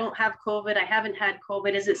take? I don't have COVID. I haven't had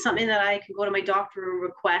COVID. Is it something that I can go to my doctor and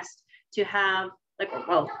request to have?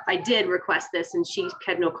 Well, I did request this and she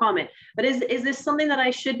had no comment, but is this something that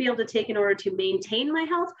I should be able to take in order to maintain my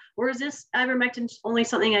health? Or is this ivermectin only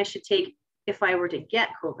something I should take if I were to get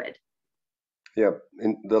COVID? Yeah,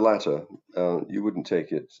 in the latter, you wouldn't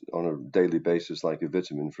take it on a daily basis like a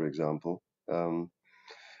vitamin, for example. And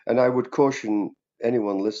I would caution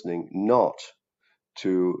anyone listening not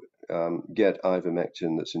to get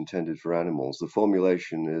ivermectin that's intended for animals. The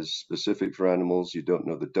formulation is specific for animals. You don't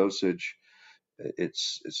know the dosage.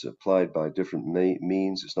 It's applied by different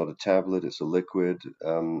means. It's not a tablet, it's a liquid,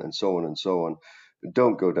 and so on and so on.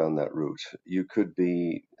 Don't go down that route. You could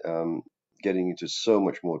be getting into so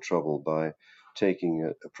much more trouble by taking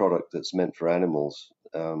a product that's meant for animals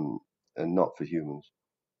and not for humans.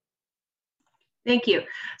 Thank you.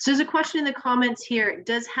 So there's a question in the comments here.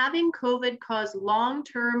 Does having COVID cause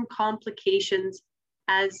long-term complications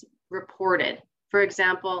as reported? For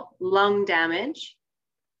example, lung damage?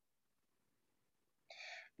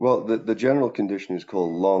 Well, the general condition is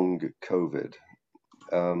called long COVID.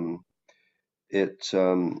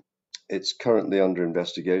 It's currently under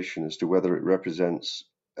investigation as to whether it represents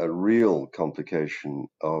a real complication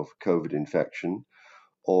of COVID infection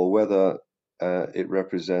or whether it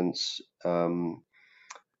represents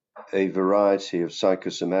a variety of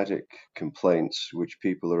psychosomatic complaints which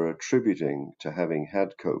people are attributing to having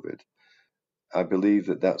had COVID. I believe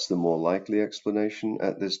that that's the more likely explanation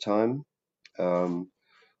at this time,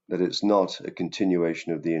 that it's not a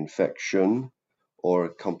continuation of the infection or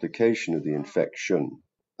a complication of the infection.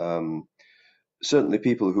 Certainly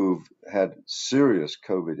people who've had serious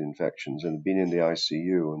COVID infections and been in the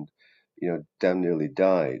ICU and, damn nearly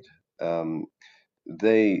died,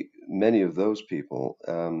 many of those people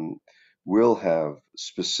will have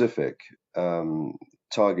specific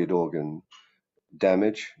target organ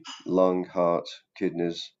damage, lung, heart,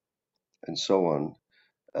 kidneys, and so on,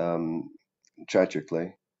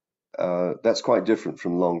 tragically. That's quite different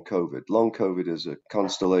from long COVID. Long COVID is a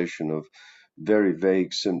constellation of very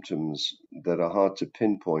vague symptoms that are hard to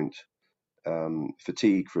pinpoint.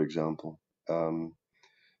 Fatigue, for example.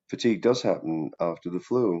 Fatigue does happen after the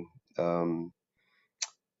flu,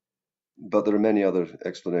 but there are many other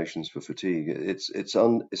explanations for fatigue. It's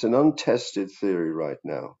an untested theory right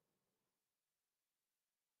now.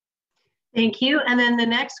 Thank you. And then the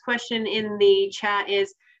next question in the chat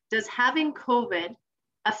is, does having COVID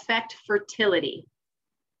affect fertility?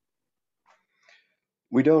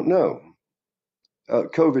 We don't know.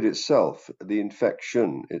 COVID itself, the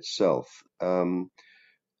infection itself, again,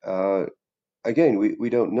 we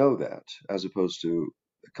don't know that, as opposed to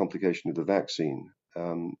a complication of the vaccine.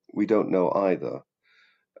 We don't know either.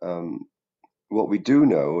 What we do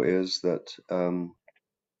know is that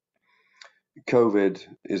COVID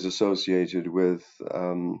is associated with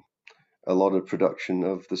a lot of production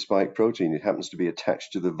of the spike protein. It happens to be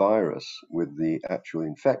attached to the virus with the actual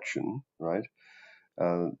infection, right?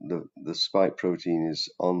 The spike protein is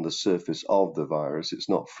on the surface of the virus. It's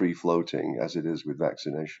not free floating as it is with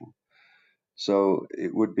vaccination. So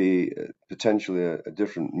it would be potentially a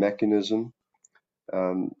different mechanism,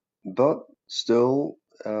 but still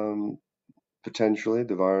potentially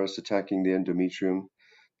the virus attacking the endometrium,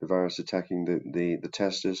 the virus attacking the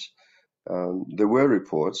testis. There were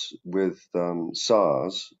reports with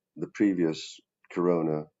SARS, the previous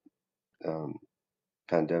corona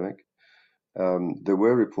pandemic. There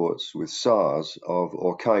were reports with SARS of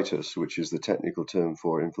orchitis, which is the technical term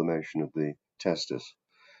for inflammation of the testis.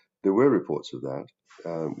 There were reports of that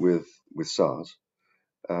with SARS.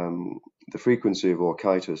 The frequency of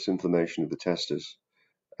orchitis, inflammation of the testis,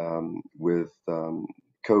 with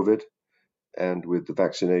COVID and with the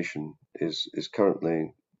vaccination is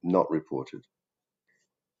currently not reported.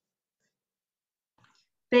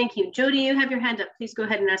 Thank you. Jody, you have your hand up. Please go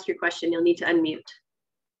ahead and ask your question. You'll need to unmute.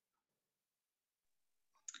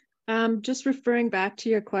 Just referring back to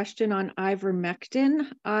your question on ivermectin,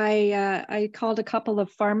 I called a couple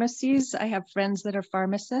of pharmacies. I have friends that are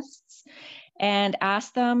pharmacists, and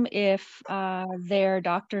asked them if their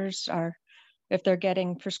doctors if they're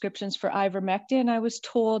getting prescriptions for ivermectin. I was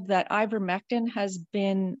told that ivermectin has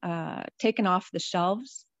been taken off the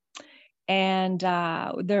shelves, and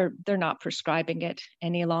they're not prescribing it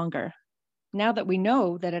any longer. Now that we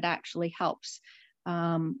know that it actually helps.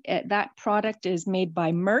 That product is made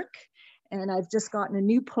by Merck, and I've just gotten a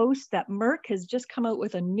new post that Merck has just come out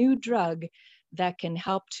with a new drug that can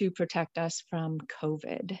help to protect us from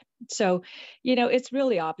COVID. So, it's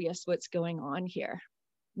really obvious what's going on here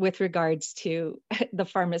with regards to the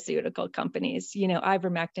pharmaceutical companies.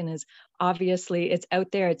 Ivermectin is obviously, it's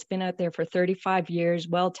out there. It's been out there for 35 years,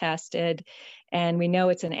 well tested. And we know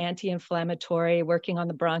it's an anti-inflammatory, working on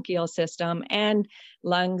the bronchial system and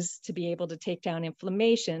lungs to be able to take down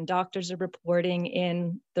inflammation. Doctors are reporting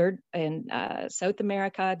in South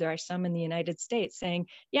America, there are some in the United States saying,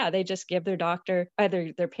 yeah, they just give their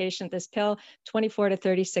patient this pill, 24 to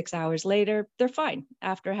 36 hours later, they're fine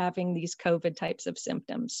after having these COVID types of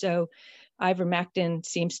symptoms. So ivermectin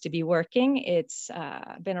seems to be working. It's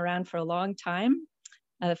been around for a long time.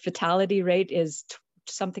 Fatality rate is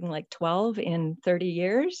something like 12 in 30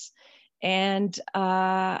 years, and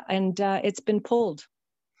it's been pulled.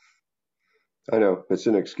 I know, it's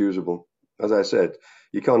inexcusable. As I said,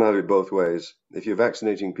 you can't have it both ways. If you're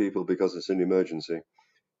vaccinating people because it's an emergency,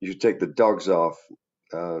 you should take the dogs off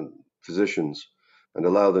physicians and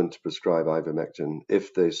allow them to prescribe ivermectin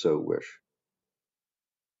if they so wish.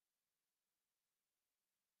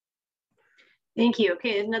 Thank you.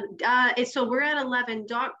 Okay, so we're at 11.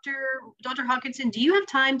 Dr. Hodkinson, do you have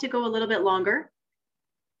time to go a little bit longer?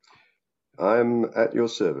 I'm at your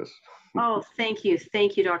service. Oh, thank you.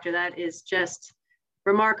 Thank you, doctor. That is just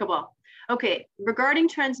remarkable. Okay, regarding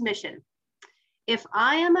transmission, if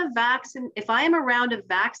I am around a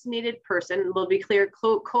vaccinated person, we'll be clear,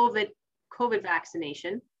 COVID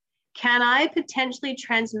vaccination, can I potentially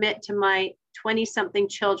transmit to my 20-something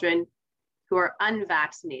children who are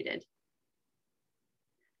unvaccinated?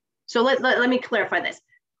 So let me clarify this.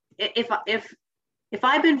 If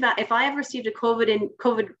I have received a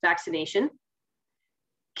COVID vaccination,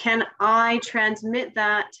 can I transmit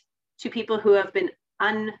that to people who have been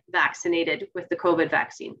unvaccinated with the COVID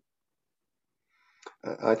vaccine?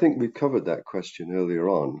 I think we covered that question earlier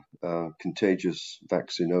on. Contagious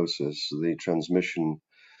vaccinosis, the transmission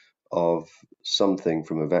of something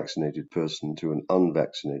from a vaccinated person to an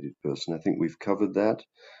unvaccinated person. I think we've covered that.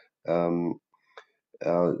 Um,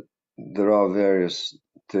 there are various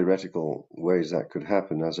theoretical ways that could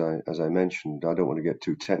happen, as I mentioned. I don't want to get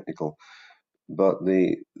too technical, but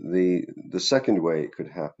the second way it could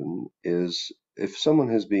happen is if someone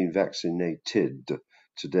has been vaccinated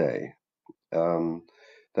today.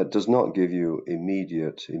 That does not give you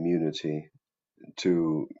immediate immunity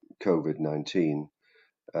to COVID-19,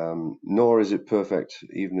 nor is it perfect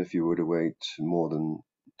even if you were to wait more than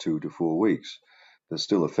 2 to 4 weeks. There's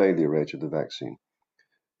still a failure rate of the vaccine.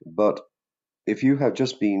 But if you have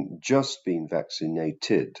just been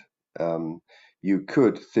vaccinated, you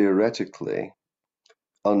could theoretically,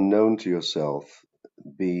 unknown to yourself,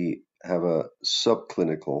 have a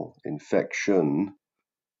subclinical infection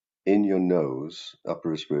in your nose, upper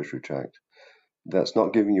respiratory tract, that's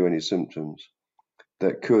not giving you any symptoms,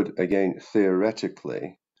 that could, again,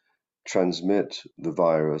 theoretically transmit the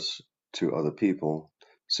virus to other people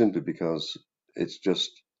simply because it's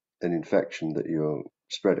just an infection that you're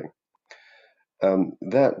spreading.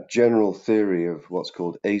 That general theory of what's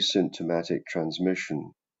called asymptomatic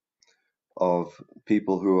transmission, of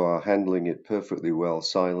people who are handling it perfectly well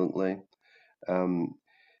silently,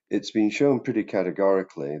 it's been shown pretty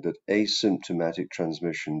categorically that asymptomatic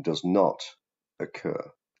transmission does not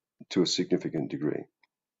occur to a significant degree.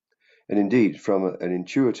 And indeed, from an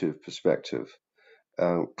intuitive perspective,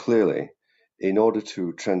 clearly, in order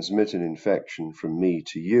to transmit an infection from me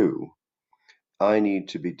to you, I need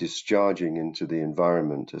to be discharging into the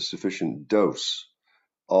environment a sufficient dose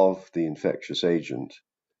of the infectious agent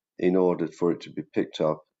in order for it to be picked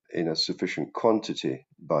up in a sufficient quantity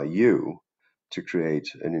by you to create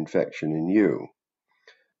an infection in you.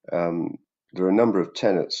 There are a number of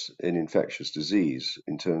tenets in infectious disease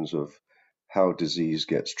in terms of how disease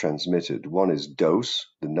gets transmitted. One is dose,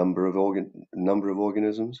 the number of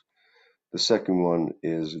organisms. The second one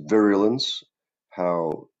is virulence,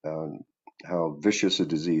 how vicious a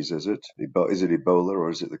disease is it? Is it Ebola or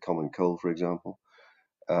is it the common cold, for example?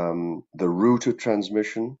 The route of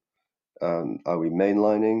transmission. Are we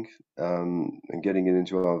mainlining and getting it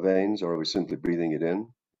into our veins, or are we simply breathing it in?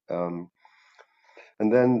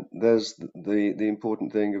 And then there's the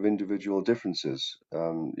important thing of individual differences,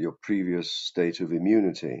 your previous state of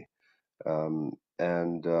immunity,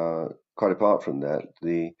 and quite apart from that,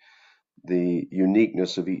 the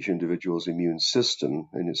uniqueness of each individual's immune system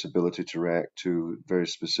and its ability to react to very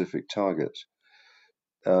specific targets.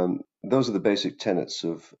 Those are the basic tenets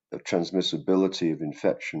of transmissibility of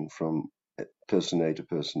infection from person A to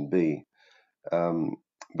person B.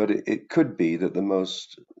 But it could be that the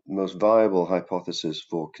most viable hypothesis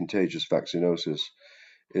for contagious vaccinosis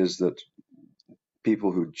is that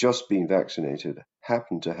people who've just been vaccinated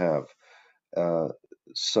happen to have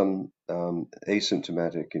some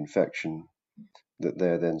asymptomatic infection that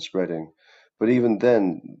they're then spreading. But even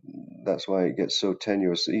then, that's why it gets so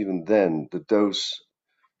tenuous. Even then, the dose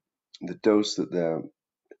that they're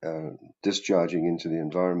discharging into the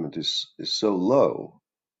environment is so low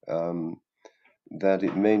that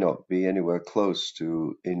it may not be anywhere close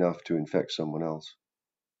to enough to infect someone else.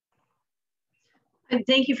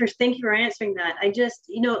 Thank you for answering that. I just,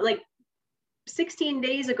 like 16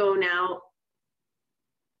 days ago now,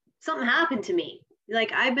 something happened to me.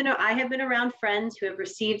 Like I have been around friends who have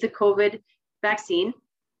received the COVID vaccine.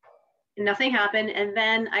 Nothing happened. And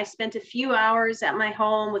then I spent a few hours at my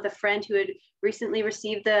home with a friend who had recently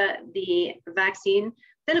received the vaccine,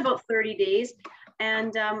 then about 30 days.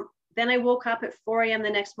 And then I woke up at 4 a.m. the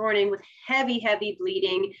next morning with heavy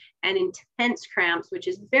bleeding and intense cramps, which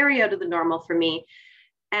is very out of the normal for me.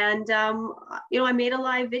 And, I made a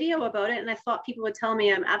live video about it and I thought people would tell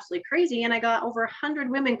me I'm absolutely crazy. And I got over 100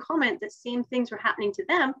 women comment that same things were happening to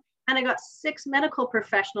them. And I got 6 medical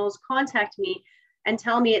professionals contact me and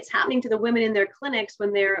tell me it's happening to the women in their clinics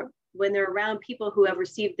when they're around people who have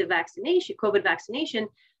received the vaccination, COVID vaccination,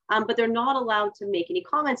 but they're not allowed to make any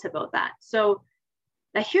comments about that. So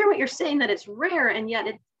I hear what you're saying, that it's rare, and yet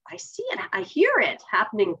I see it, I hear it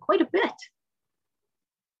happening quite a bit.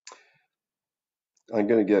 I'm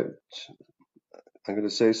going to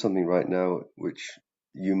say something right now which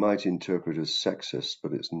you might interpret as sexist,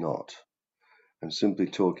 but it's not. I'm simply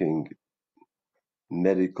talking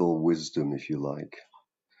medical wisdom, if you like.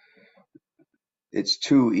 It's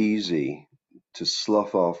too easy to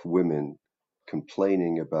slough off women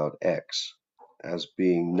complaining about X as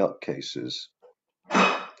being nutcases,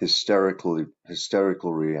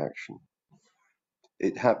 hysterical reaction.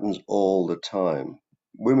 It happens all the time.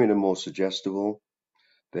 Women are more suggestible.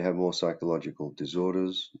 They have more psychological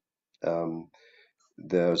disorders.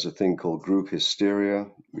 There's a thing called group hysteria,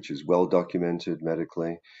 which is well documented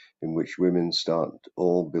medically, in which women start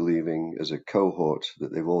all believing as a cohort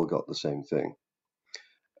that they've all got the same thing.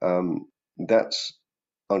 That's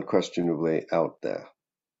unquestionably out there.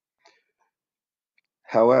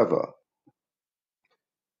 However,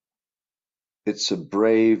 it's a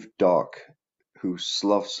brave doc who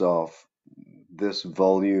sloughs off this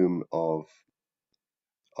volume of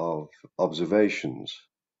observations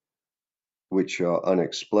which are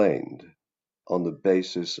unexplained on the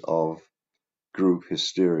basis of group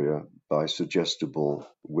hysteria by suggestible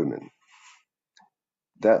women.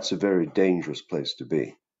 That's a very dangerous place to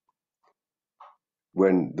be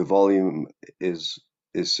when the volume is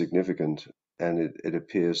significant and it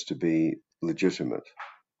appears to be legitimate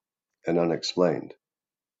and unexplained.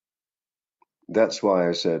 That's why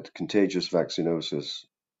I said contagious vaccinosis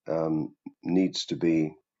needs to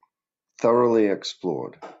be thoroughly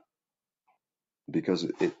explored, because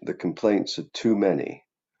the complaints are too many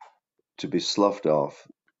to be sloughed off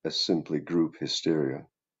as simply group hysteria.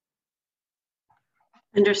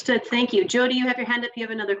 Understood. Thank you. Jody, you have your hand up. You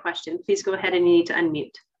have another question. Please go ahead and you need to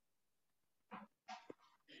unmute.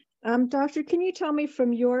 Doctor, can you tell me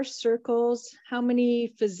from your circles, how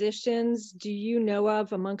many physicians do you know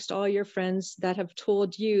of amongst all your friends that have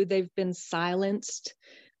told you they've been silenced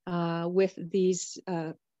with these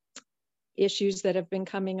issues that have been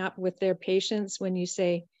coming up with their patients when you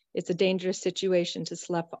say it's a dangerous situation to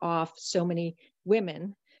slough off so many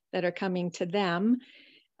women that are coming to them?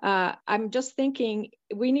 I'm just thinking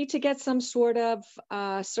we need to get some sort of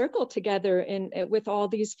circle together with all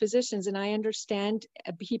these physicians. And I understand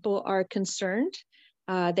people are concerned.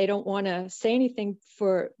 They don't want to say anything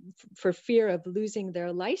for fear of losing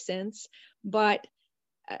their license. But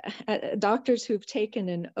doctors who've taken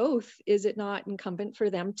an oath, is it not incumbent for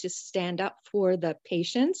them to stand up for the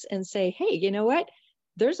patients and say, hey, you know what?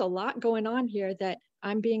 There's a lot going on here that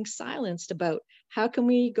I'm being silenced about. How can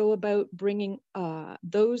we go about bringing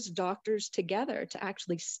those doctors together to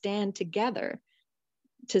actually stand together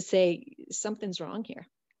to say something's wrong here?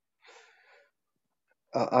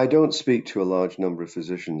 I don't speak to a large number of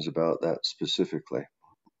physicians about that specifically.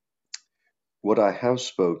 What I have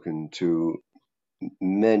spoken to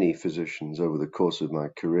many physicians over the course of my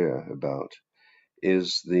career about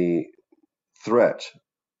is the threat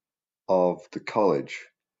of the college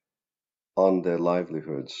on their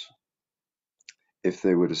livelihoods if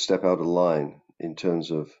they were to step out of line in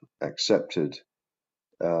terms of accepted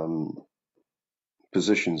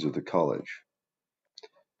positions of the college.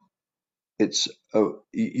 It's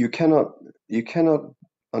you cannot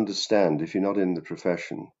understand, if you're not in the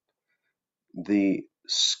profession, the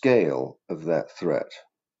scale of that threat.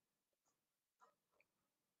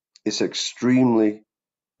 It's extremely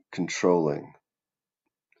controlling.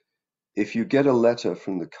 If you get a letter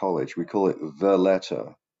from the college, we call it the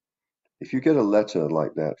letter. If you get a letter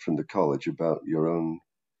like that from the college about your own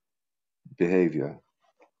behavior,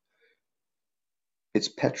 it's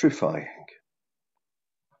petrifying.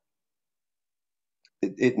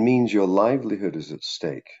 It means your livelihood is at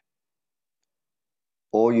stake.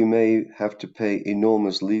 Or you may have to pay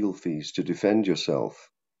enormous legal fees to defend yourself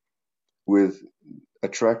with a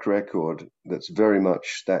track record that's very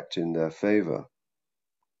much stacked in their favor.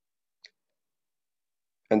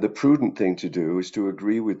 And the prudent thing to do is to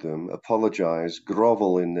agree with them, apologize,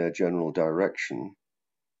 grovel in their general direction,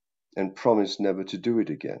 and promise never to do it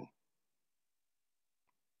again.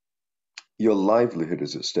 Your livelihood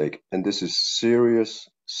is at stake, and this is serious,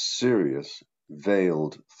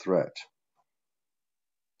 veiled threat.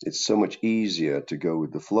 It's so much easier to go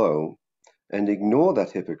with the flow and ignore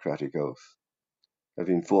that Hippocratic oath of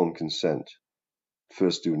informed consent.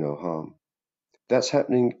 First, do no harm. That's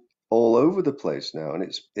happening all over the place now, and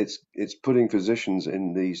it's putting physicians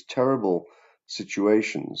in these terrible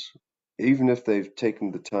situations, even if they've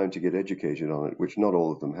taken the time to get educated on it, which not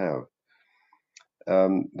all of them have.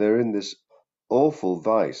 They're in this awful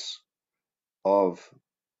vice of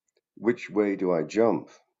which way do I jump?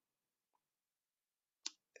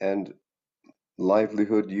 And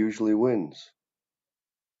livelihood usually wins.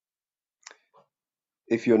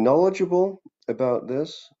 If you're knowledgeable about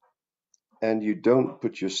this and you don't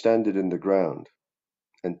put your standard in the ground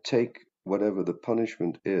and take whatever the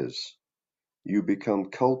punishment is, you become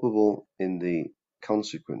culpable in the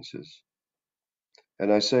consequences.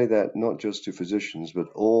 And I say that not just to physicians, but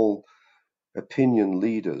all opinion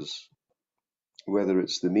leaders, whether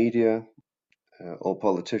it's the media or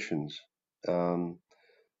politicians.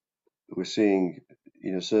 We're seeing,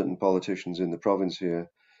 certain politicians in the province here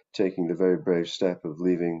taking the very brave step of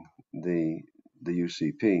leaving the the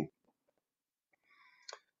UCP.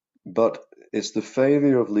 But it's the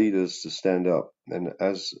failure of leaders to stand up. And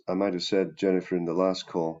as I might have said, Jennifer, in the last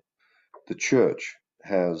call, the church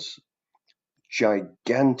has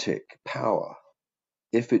gigantic power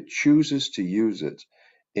if it chooses to use it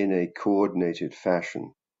in a coordinated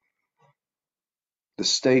fashion. The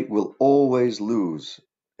state will always lose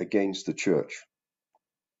against the church,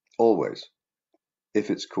 always, if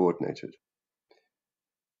it's coordinated.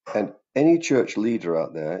 And any church leader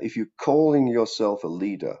out there, if you're calling yourself a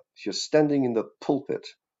leader, if you're standing in the pulpit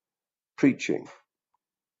preaching,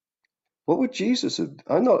 what would Jesus have?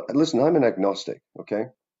 I'm an agnostic, okay?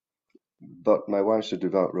 But my wife's a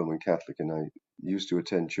devout Roman Catholic, and I used to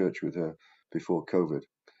attend church with her before COVID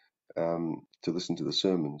to listen to the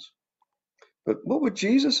sermons. But what would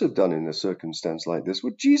Jesus have done in a circumstance like this?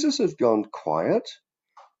 Would Jesus have gone quiet?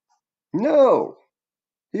 No,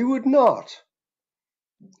 he would not.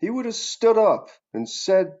 He would have stood up and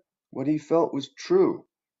said what he felt was true.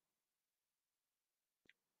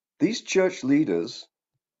 These church leaders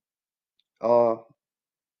are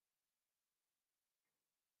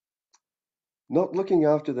not looking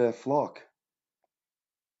after their flock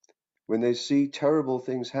when they see terrible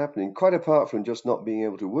things happening, quite apart from just not being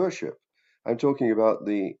able to worship. I'm talking about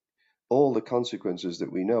all the consequences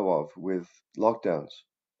that we know of with lockdowns,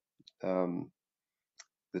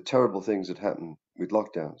 the terrible things that happen with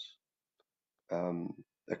lockdowns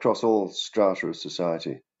across all strata of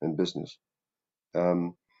society and business.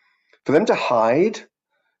 For them to hide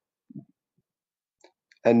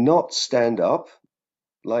and not stand up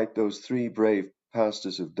like those 3 brave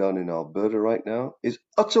pastors have done in Alberta right now is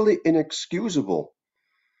utterly inexcusable.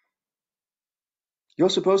 You're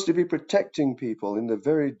supposed to be protecting people in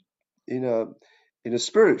a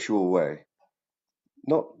spiritual way,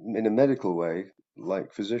 not in a medical way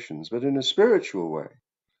like physicians, but in a spiritual way.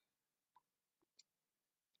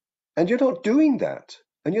 And you're not doing that.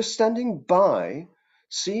 And you're standing by,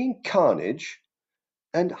 seeing carnage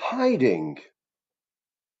and hiding.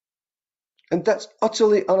 And that's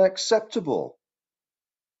utterly unacceptable.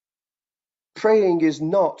 Praying is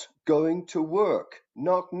not going to work.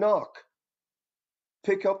 Knock, knock.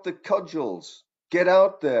 Pick up the cudgels. Get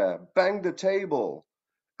out there. Bang the table.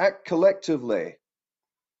 Act collectively.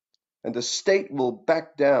 And the state will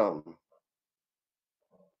back down.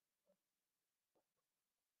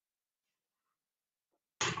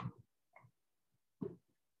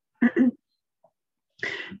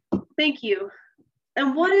 Thank you.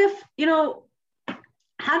 And what if,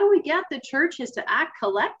 how do we get the churches to act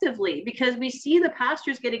collectively? Because we see the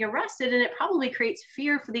pastors getting arrested, and it probably creates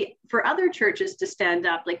fear for other churches to stand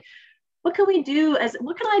up. Like, what can I do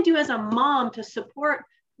as a mom to support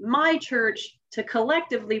my church to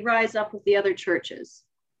collectively rise up with the other churches?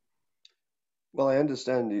 Well, I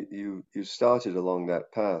understand you started along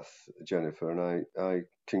that path, Jennifer, and I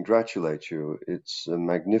congratulate you. It's a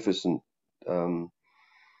magnificent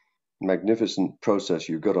process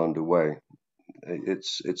you got underway.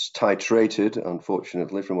 It's titrated,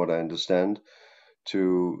 unfortunately, from what I understand,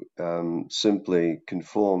 to simply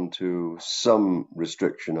conform to some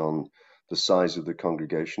restriction on the size of the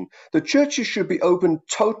congregation. The churches should be open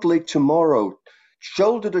totally tomorrow,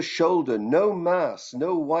 shoulder to shoulder, no mass,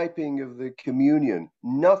 no wiping of the communion,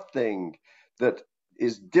 nothing that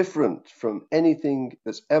is different from anything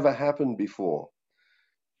that's ever happened before.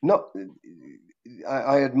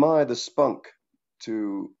 I admire the spunk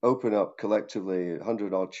to open up collectively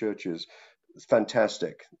 100-odd churches. It's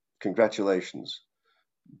fantastic. Congratulations.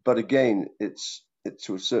 But again, it's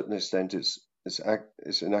to a certain extent, it's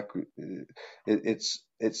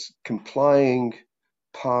complying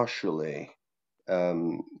partially.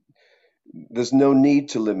 There's no need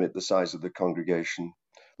to limit the size of the congregation.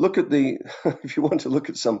 Look at if you want to look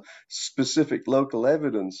at some specific local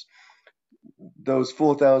evidence, those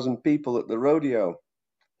 4,000 people at the rodeo,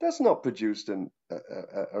 that's not produced a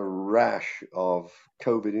rash of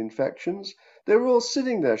COVID infections. They were all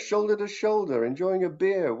sitting there shoulder to shoulder, enjoying a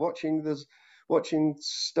beer, watching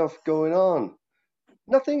stuff going on.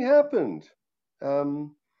 Nothing happened.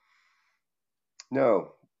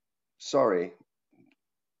 No, sorry,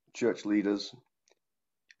 church leaders.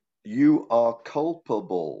 You are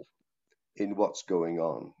culpable in what's going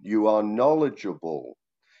on. You are knowledgeable.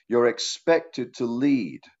 You're expected to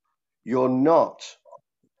lead. You're not.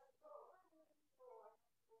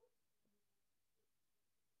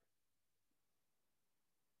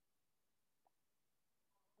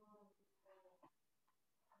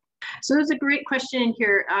 So there's a great question in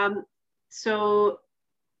here. So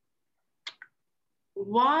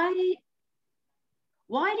why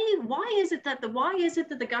Why is it that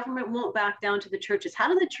the government won't back down to the churches? How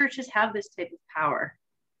do the churches have this type of power?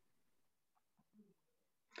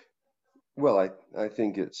 Well, I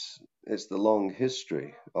think it's the long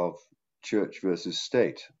history of church versus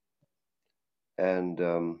state, and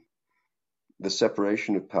the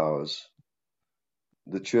separation of powers.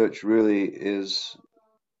 The church really is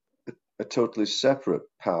a totally separate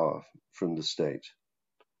power from the state.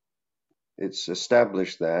 It's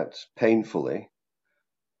established that painfully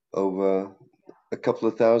over a couple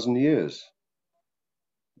of thousand years,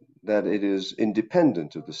 that it is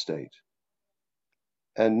independent of the state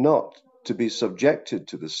and not to be subjected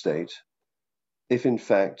to the state if in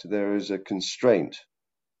fact there is a constraint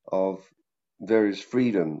of various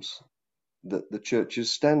freedoms that the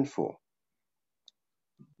churches stand for.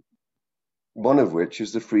 One of which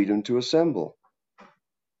is the freedom to assemble,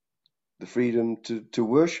 the freedom to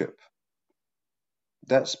worship.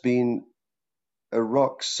 That's been a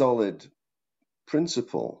rock solid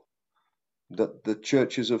principle that the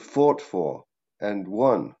churches have fought for and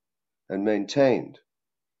won and maintained.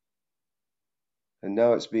 And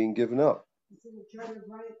now it's being given up. It's in the Charter of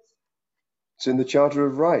Rights. It's in the Charter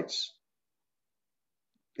of Rights.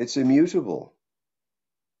 It's immutable.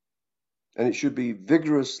 And it should be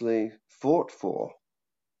vigorously fought for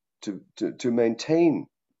to maintain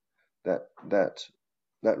that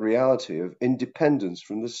reality of independence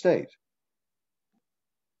from the state.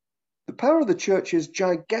 The power of the church is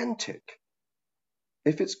gigantic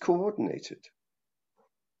if it's coordinated.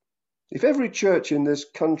 If every church in this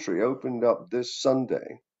country opened up this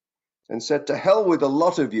Sunday and said, to hell with a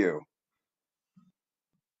lot of you,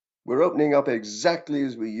 we're opening up exactly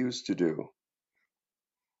as we used to do,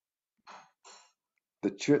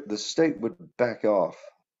 the state would back off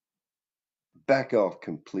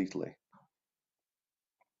completely.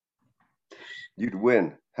 You'd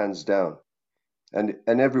win, hands down, and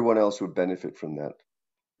everyone else would benefit from that.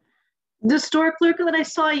 The store clerk that I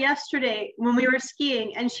saw yesterday when we were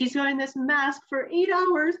skiing, and she's wearing this mask for 8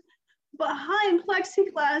 hours behind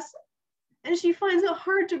plexiglass, and she finds it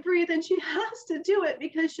hard to breathe, and she has to do it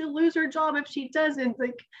because she'll lose her job if she doesn't.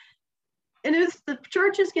 And if the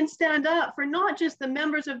churches can stand up for not just the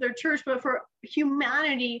members of their church, but for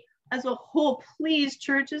humanity as a whole, please,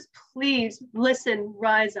 churches, please listen,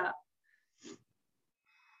 rise up.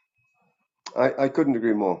 I couldn't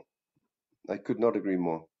agree more. I could not agree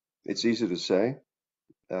more. It's easy to say.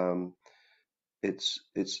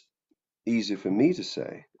 It's easy for me to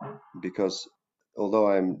say because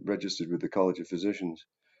although I'm registered with the College of Physicians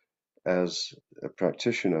as a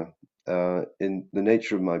practitioner, in the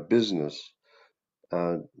nature of my business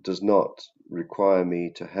does not require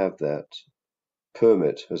me to have that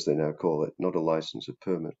permit, as they now call it, not a license, a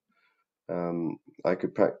permit. I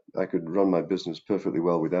could run my business perfectly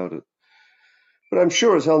well without it, but I'm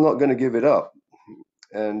sure as hell not going to give it up.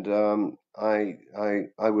 And I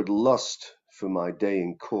would lust for my day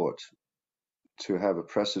in court to have a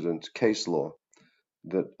precedent case law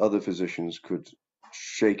that other physicians could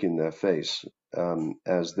shake in their face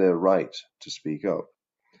as their right to speak up.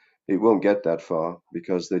 It won't get that far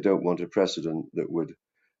because they don't want a precedent that would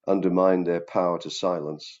undermine their power to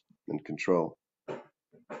silence and control.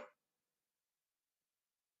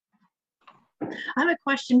 I have a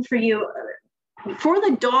question for you. For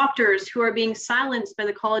the doctors who are being silenced by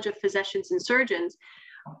the College of Physicians and Surgeons,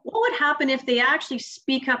 what would happen if they actually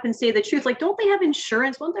speak up and say the truth? Like, don't they have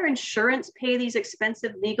insurance? Won't their insurance pay these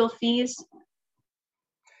expensive legal fees?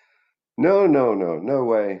 No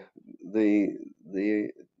way. The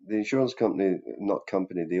insurance company,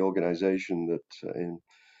 the organization that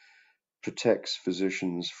protects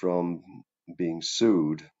physicians from being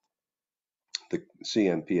sued, the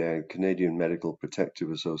CMPA, Canadian Medical Protective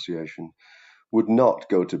Association, would not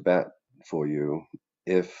go to bat for you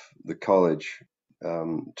if the college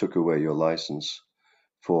took away your license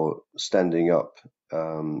for standing up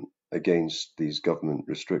against these government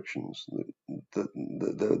restrictions. There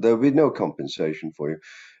will be no compensation for you.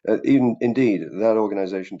 Indeed, that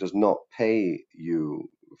organization does not pay you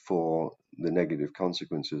for the negative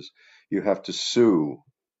consequences. You have to sue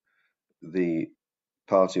the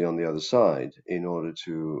party on the other side in order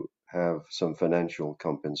to have some financial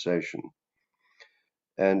compensation.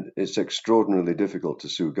 And it's extraordinarily difficult to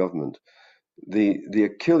sue government. The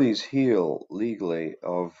Achilles heel legally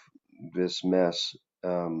of this mess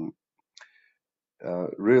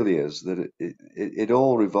really is that it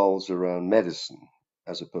all revolves around medicine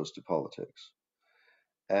as opposed to politics.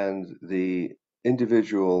 And the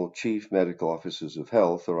individual chief medical officers of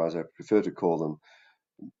health, or as I prefer to call them,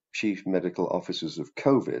 chief medical officers of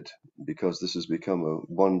COVID, because this has become a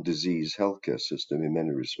one disease healthcare system in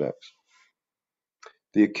many respects.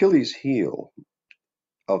 The Achilles heel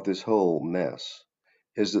of this whole mess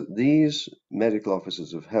is that these medical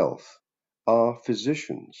officers of health are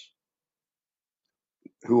physicians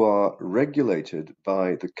who are regulated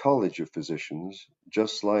by the College of Physicians,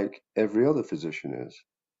 just like every other physician is.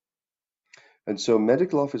 And so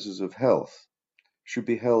medical officers of health should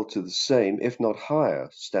be held to the same, if not higher,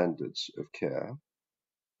 standards of care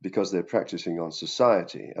because they're practicing on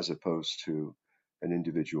society as opposed to an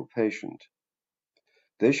individual patient.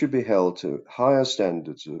 They should be held to higher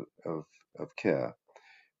standards of care,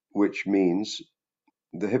 which means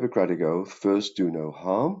the Hippocratic Oath, first do no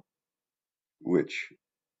harm, which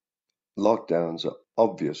lockdowns are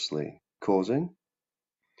obviously causing.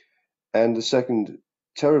 And the second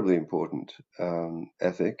terribly important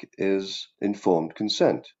ethic is informed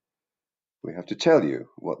consent. We have to tell you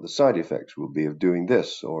what the side effects will be of doing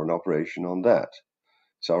this or an operation on that.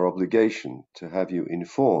 It's our obligation to have you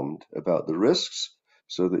informed about the risks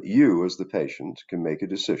so that you, as the patient, can make a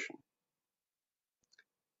decision.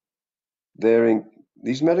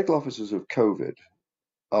 These medical officers of COVID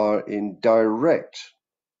are in direct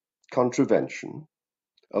contravention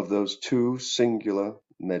of those two singular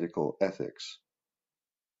medical ethics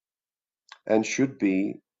and should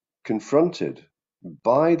be confronted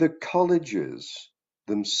by the colleges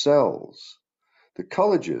themselves. The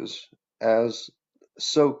colleges, as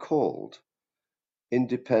so-called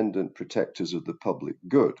independent protectors of the public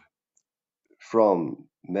good from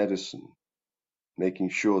medicine, making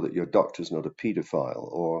sure that your doctor's not a pedophile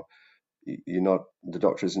or the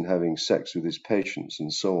doctor isn't having sex with his patients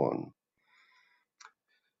and so on.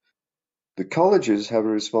 The colleges have a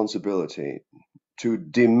responsibility to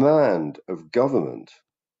demand of government,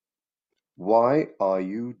 why are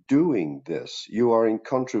you doing this? You are in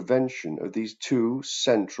contravention of these two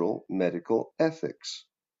central medical ethics.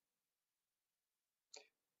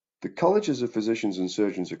 The colleges of physicians and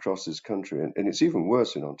surgeons across this country, and it's even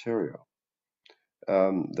worse in Ontario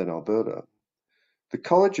than Alberta, the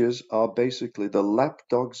colleges are basically the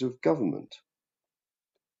lapdogs of government.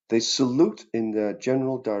 They salute in their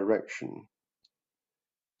general direction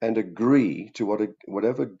and agree to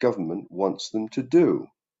whatever government wants them to do,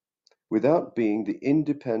 without being the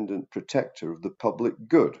independent protector of the public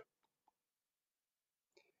good.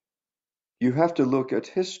 You have to look at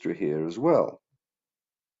history here as well.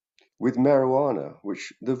 With marijuana,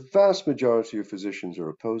 which the vast majority of physicians are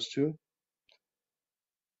opposed to,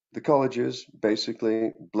 the colleges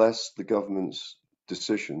basically blessed the government's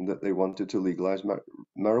decision that they wanted to legalize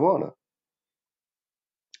marijuana.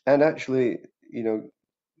 And actually,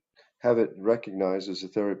 have it recognized as a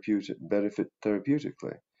therapeutic benefit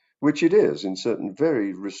therapeutically, which it is in certain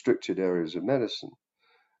very restricted areas of medicine.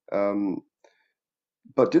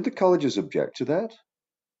 But did the colleges object to that?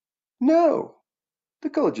 No. The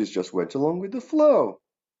colleges just went along with the flow.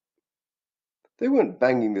 They weren't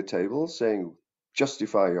banging the table saying,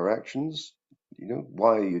 justify your actions.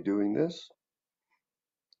 Why are you doing this?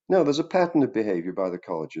 No, there's a pattern of behavior by the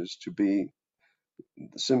colleges to be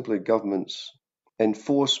simply government's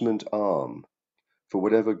enforcement arm for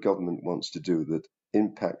whatever government wants to do that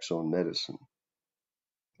impacts on medicine.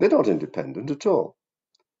 They're not independent at all.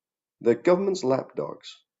 They're government's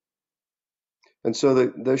lapdogs. And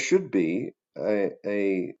so there should be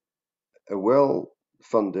a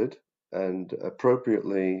well-funded and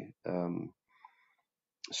appropriately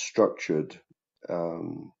structured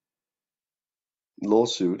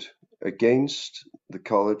lawsuit against the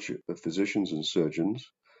College of Physicians and Surgeons,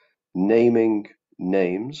 naming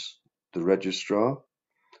names, the registrar,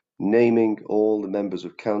 naming all the members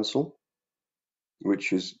of council,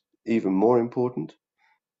 which is even more important,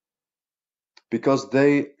 because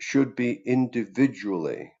they should be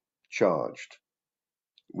individually charged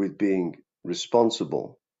with being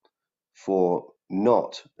responsible for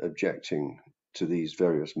not objecting to these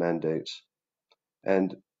various mandates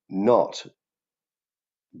and not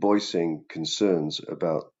voicing concerns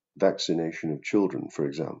about vaccination of children, for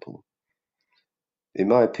example. In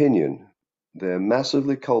my opinion, they're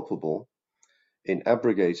massively culpable in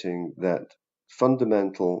abrogating that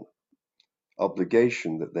fundamental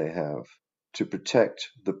obligation that they have to protect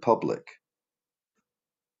the public.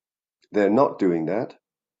 They're not doing that.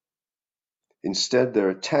 Instead, they're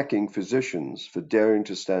attacking physicians for daring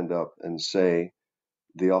to stand up and say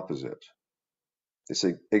the opposite. They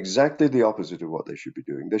say exactly the opposite of what they should be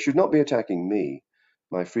doing. They should not be attacking me,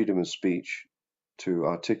 my freedom of speech to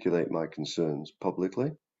articulate my concerns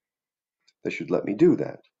publicly. They should let me do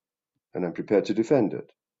that, and I'm prepared to defend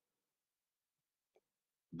it.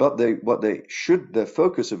 But their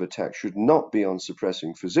focus of attack should not be on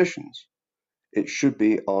suppressing physicians. It should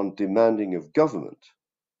be on demanding of government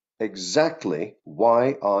exactly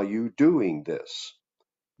why are you doing this.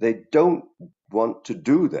 They don't want to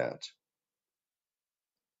do that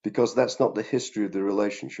because that's not the history of the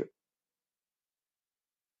relationship.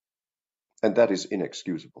 And that is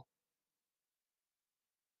inexcusable.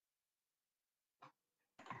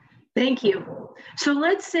 Thank you. So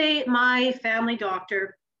let's say my family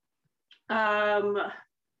doctor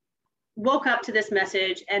woke up to this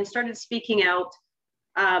message and started speaking out.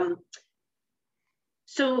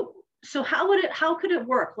 So how could it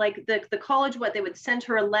work? Like the college, what, they would send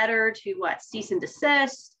her a letter to what, cease and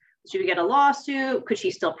desist? Should we get a lawsuit? Could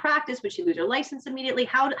she still practice? Would she lose her license immediately?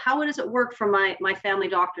 How does it work for my family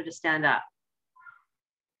doctor to stand up?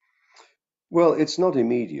 Well, it's not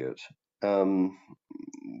immediate.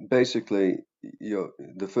 Basically,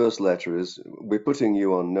 the first letter is, we're putting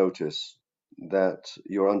you on notice that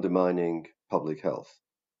you're undermining public health.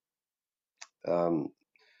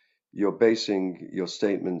 You're basing your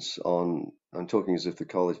statements on, I'm talking like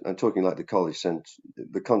the college sent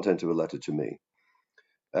the content of a letter to me.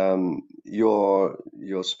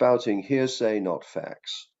 You're spouting hearsay, not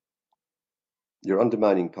facts. You're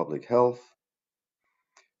undermining public health.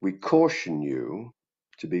 We caution you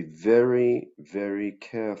to be very, very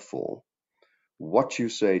careful what you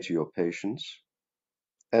say to your patients.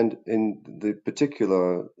 And in the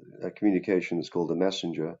particular communication that's called a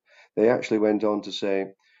messenger, they actually went on to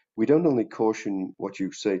say, we don't only caution what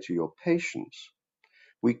you say to your patients,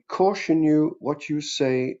 we caution you what you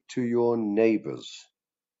say to your neighbors.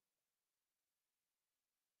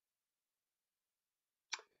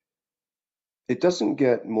 It doesn't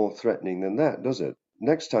get more threatening than that, does it?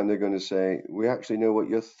 Next time they're going to say, we actually know what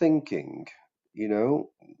you're thinking.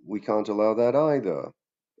 We can't allow that either.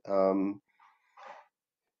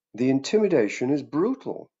 The intimidation is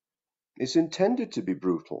brutal. It's intended to be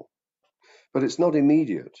brutal, but it's not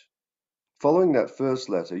immediate. Following that first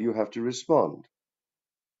letter, you have to respond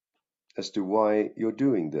as to why you're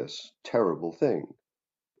doing this terrible thing.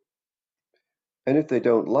 And if they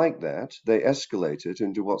don't like that, they escalate it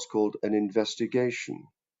into what's called an investigation.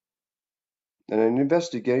 And an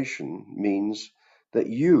investigation means that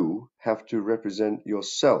you have to represent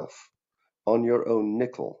yourself on your own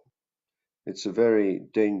nickel. It's a very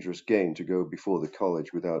dangerous game to go before the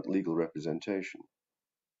college without legal representation.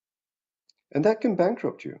 And that can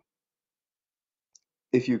bankrupt you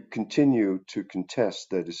if you continue to contest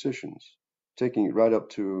their decisions, taking it right up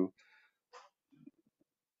to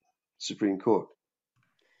Supreme Court.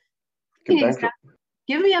 Can bankrupt.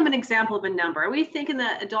 Give me an example of a number. Are we thinking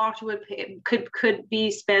that a doctor would pay, could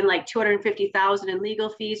be spend like $250,000 in legal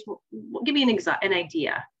fees? Give me an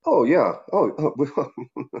idea. Oh yeah. Oh well,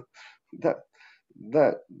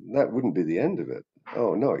 that wouldn't be the end of it.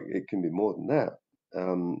 Oh no, it can be more than that.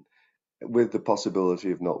 With the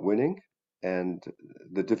possibility of not winning and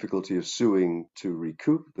the difficulty of suing to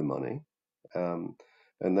recoup the money,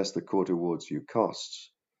 unless the court awards you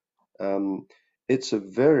costs. It's a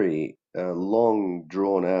very long,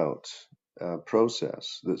 drawn-out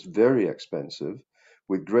process that's very expensive,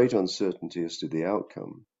 with great uncertainty as to the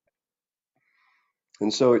outcome.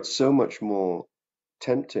 And so it's so much more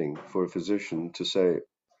tempting for a physician to say,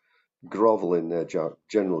 grovel in their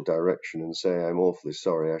general direction and say, I'm awfully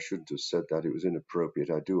sorry, I shouldn't have said that, it was inappropriate,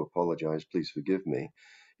 I do apologize, please forgive me.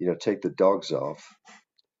 Take the dogs off,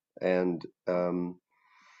 and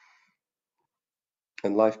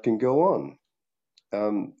life can go on.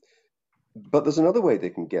 But there's another way they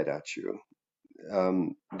can get at you.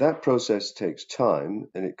 That process takes time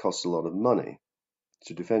and it costs a lot of money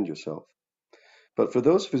to defend yourself. But for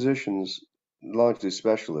those physicians, largely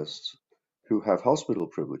specialists, who have hospital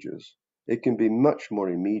privileges, it can be much more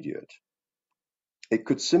immediate. It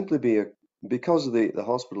could simply be because the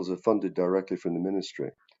hospitals are funded directly from the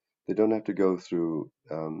ministry. They don't have to go through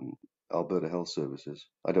Alberta Health Services,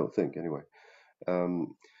 I don't think anyway.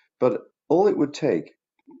 But all it would take,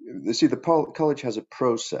 the college has a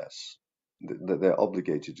process that they're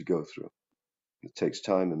obligated to go through. It takes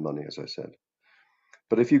time and money, as I said.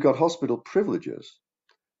 But if you've got hospital privileges,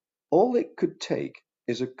 all it could take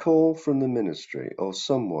is a call from the ministry or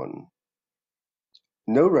someone.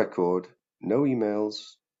 No record, no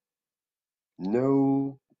emails,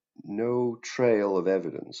 no trail of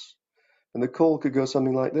evidence. And the call could go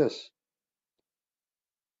something like this.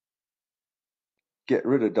 Get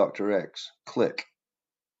rid of Dr. X. Click.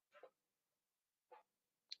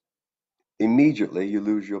 Immediately you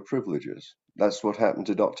lose your privileges. That's what happened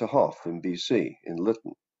to Dr. Hoff in BC, in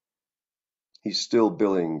Lytton. He's still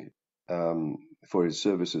billing for his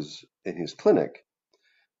services in his clinic,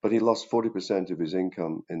 but he lost 40% of his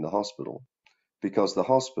income in the hospital because the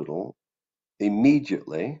hospital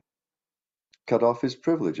immediately cut off his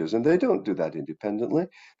privileges. And they don't do that independently.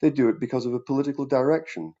 They do it because of a political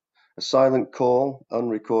direction. A silent call,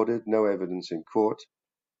 unrecorded, no evidence in court.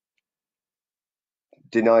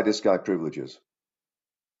 Deny this guy privileges.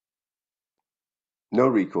 No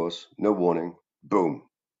recourse, no warning, boom.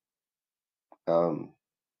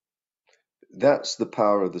 That's the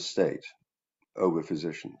power of the state over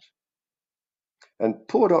physicians. And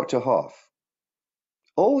poor Dr. Hoff,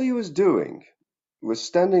 all he was doing was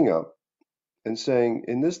standing up and saying,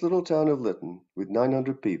 in this little town of Lytton with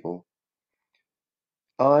 900 people,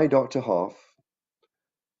 I, Dr. Hoff,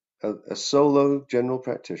 a solo general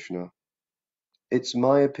practitioner, it's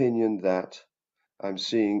my opinion that I'm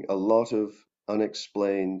seeing a lot of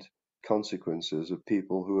unexplained consequences of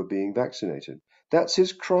people who are being vaccinated. That's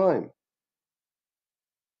his crime.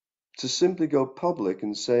 To simply go public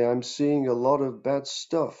and say, I'm seeing a lot of bad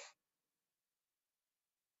stuff.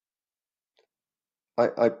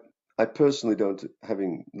 I personally don't,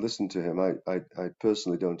 having listened to him, I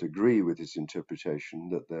personally don't agree with his interpretation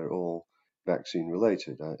that they're all vaccine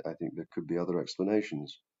related. I think there could be other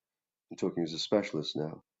explanations. I'm talking as a specialist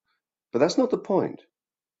now. But that's not the point.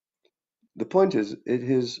 The point is, it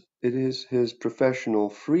is his professional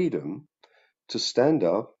freedom to stand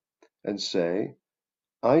up and say,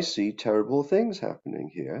 I see terrible things happening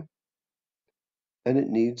here, and it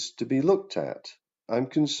needs to be looked at. I'm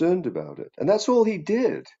concerned about it. And that's all he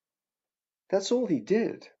did. That's all he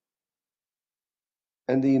did.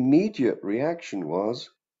 And the immediate reaction was,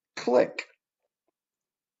 click.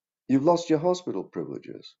 You've lost your hospital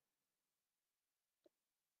privileges.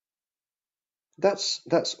 That's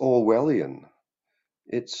Orwellian.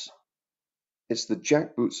 It's the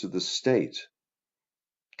jackboots of the state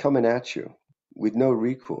coming at you with no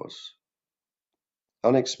recourse,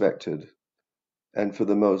 unexpected, and for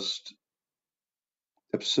the most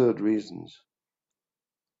absurd reasons.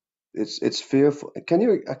 It's fearful. Can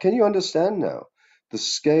you understand now the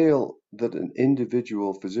scale that an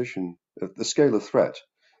individual physician, the scale of threat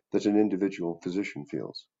that an individual physician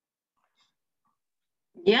feels?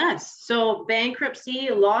 Yes. So bankruptcy,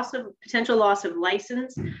 potential loss of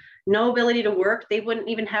license, no ability to work. They wouldn't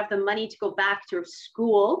even have the money to go back to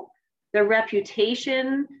school. Their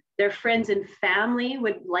reputation, their friends and family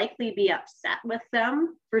would likely be upset with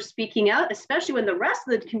them for speaking out, especially when the rest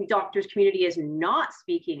of the doctors community is not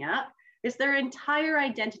speaking up. It's their entire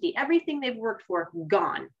identity, everything they've worked for,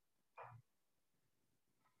 gone.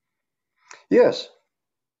 Yes.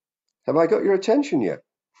 Have I got your attention yet?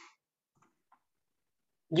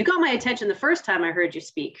 You got my attention the first time I heard you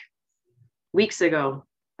speak, weeks ago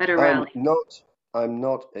at a rally. I'm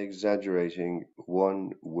not exaggerating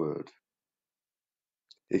one word.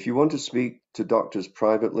 If you want to speak to doctors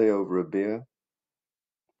privately over a beer,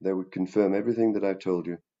 they would confirm everything that I've told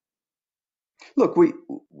you. Look,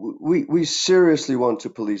 we seriously want to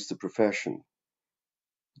police the profession.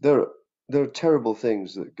 There are terrible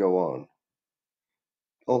things that go on.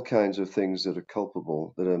 All kinds of things that are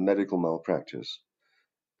culpable, that are medical malpractice.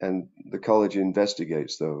 And the college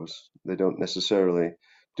investigates those. They don't necessarily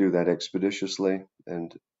do that expeditiously,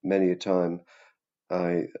 and many a time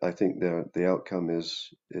I think the outcome is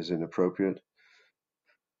inappropriate.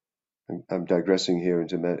 I'm digressing here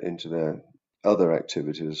into their other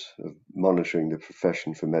activities of monitoring the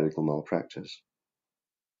profession for medical malpractice.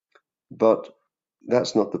 But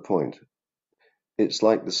that's not the point. It's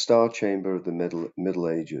like the Star Chamber of the Middle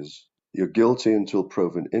Ages. You're guilty until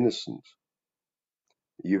proven innocent.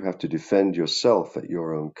 You have to defend yourself at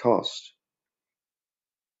your own cost.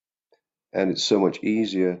 And it's so much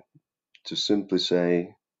easier to simply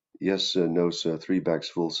say, yes, sir, no, sir, 3 bags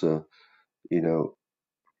full, sir,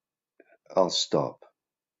 I'll stop.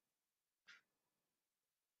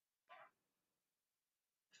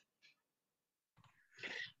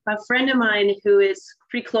 A friend of mine who is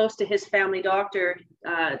pretty close to his family doctor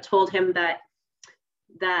told him that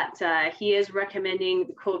he is recommending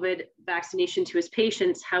the COVID vaccination to his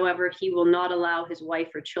patients. However, he will not allow his wife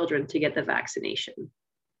or children to get the vaccination.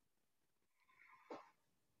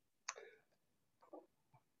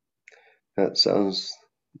 That sounds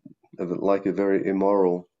like a very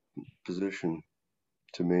immoral position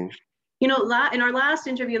to me. You know, in our last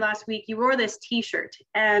interview last week, you wore this T-shirt,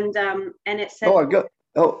 and it said,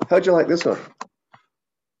 how'd you like this one?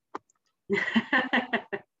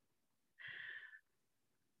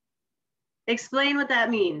 Explain what that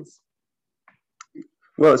means.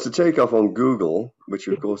 Well, it's a takeoff on Google, which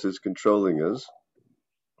of course is controlling us.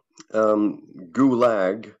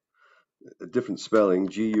 Gulag, a different spelling,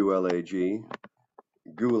 G-U-L-A-G.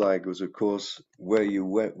 Gulag was, of course, where you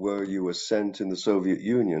were sent in the Soviet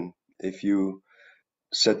Union if you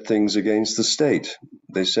said things against the state.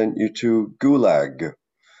 They sent you to Gulag,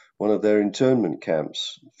 one of their internment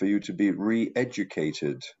camps, for you to be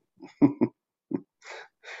re-educated,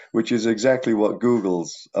 which is exactly what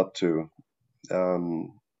Google's up to,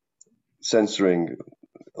 censoring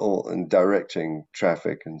and directing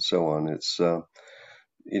traffic and so on. It's they're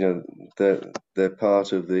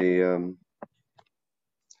part of the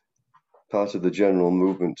general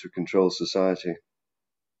movement to control society.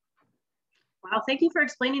 Wow, thank you for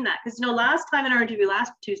explaining that. Because last time in our interview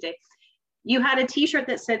last Tuesday, you had a T-shirt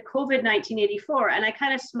that said COVID 1984, and I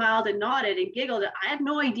kind of smiled and nodded and giggled. I had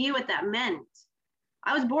no idea what that meant.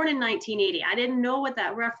 I was born in 1980. I didn't know what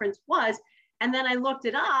that reference was, and then I looked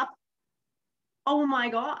it up. Oh my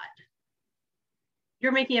God,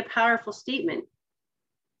 you're making a powerful statement.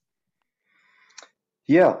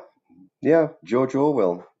 Yeah, George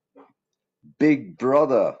Orwell. Big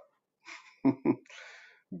Brother.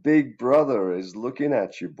 Big Brother is looking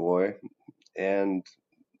at you, boy, and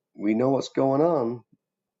we know what's going on.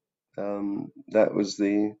 That was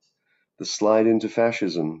the slide into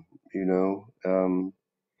fascism,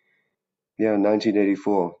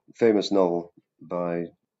 1984, famous novel by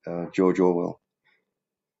George Orwell.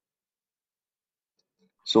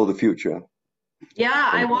 Saw the future. Yeah,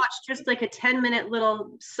 I watched just like a 10-minute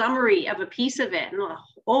little summary of a piece of it. And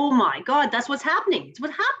oh my God, that's what's happening. It's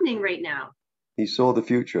what's happening right now. He saw the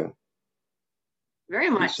future. Very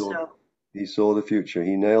much so. He saw the future.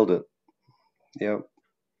 He nailed it. Yeah.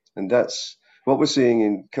 And that's what we're seeing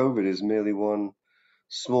in COVID is merely one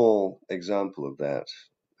small example of that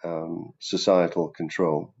societal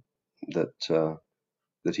control that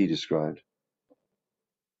he described.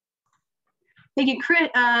 Thank you. Chris,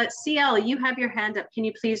 CL, you have your hand up. Can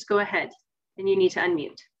you please go ahead? And you need to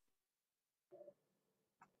unmute.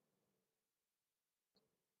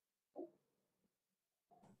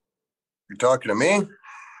 You're talking to me?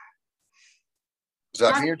 Is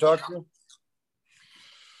that me you're talking to?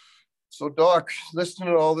 So, Doc, listening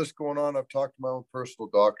to all this going on, I've talked to my own personal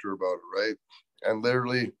doctor about it, right? And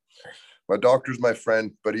literally, my doctor's my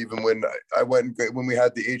friend, but even when when we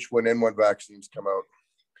had the H1N1 vaccines come out,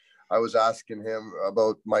 I was asking him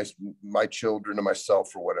about my children and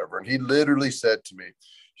myself or whatever. And he literally said to me,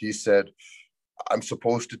 he said, I'm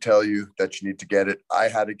supposed to tell you that you need to get it. I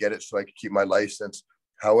had to get it so I could keep my license.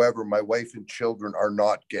 However, my wife and children are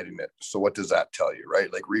not getting it. So what does that tell you, right?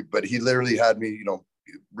 Like, but he literally had me,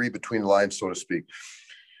 read between the lines, so to speak.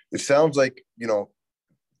 It sounds like,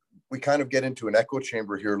 we kind of get into an echo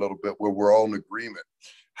chamber here a little bit where we're all in agreement.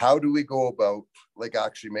 How do we go about like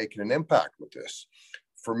actually making an impact with this?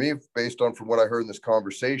 For me, based on from what I heard in this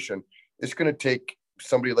conversation, it's going to take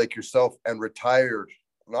somebody like yourself and retired,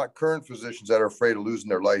 not current physicians that are afraid of losing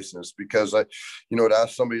their license, because to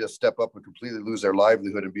ask somebody to step up and completely lose their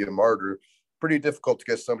livelihood and be a martyr, pretty difficult to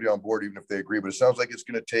get somebody on board, even if they agree. But it sounds like it's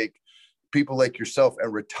going to take people like yourself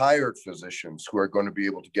and retired physicians who are going to be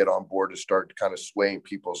able to get on board to start kind of swaying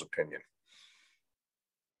people's opinion.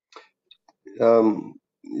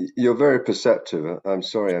 You're very perceptive. I'm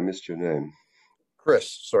sorry, I missed your name.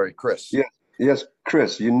 Chris. Sorry, Chris. Yes,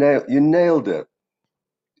 Chris. You nailed it.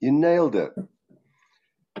 You nailed it.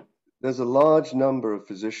 There's a large number of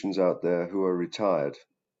physicians out there who are retired,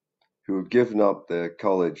 who have given up their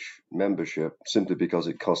college membership simply because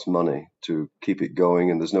it costs money to keep it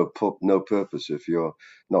going, and there's no purpose if you're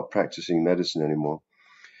not practicing medicine anymore.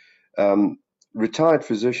 Retired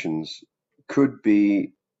physicians could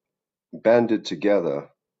be banded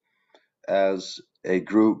together as a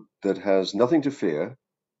group that has nothing to fear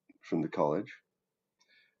from the college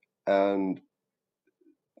and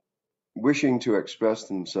wishing to express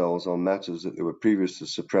themselves on matters that they were previously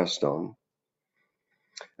suppressed on.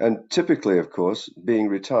 And typically, of course, being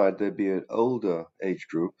retired, there'd be an older age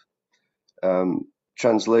group.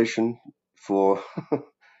 Translation for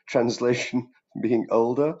translation being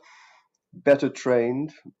older, better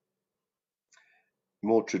trained,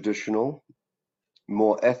 more traditional,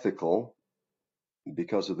 more ethical,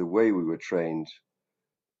 because of the way we were trained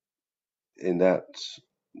in that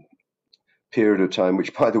period of time,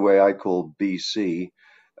 which, by the way, I call BC,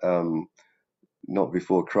 not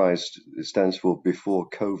before Christ. It stands for before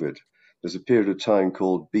COVID. There's a period of time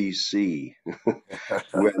called BC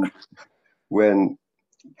when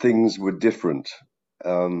things were different.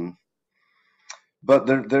 But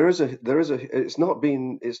there is a it's not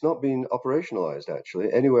been operationalized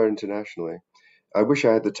actually anywhere internationally. I wish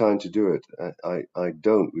I had the time to do it. I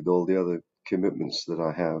don't, with all the other commitments that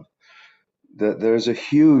I have. There is a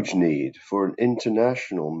huge need for an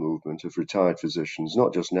international movement of retired physicians,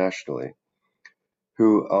 not just nationally,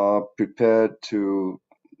 who are prepared to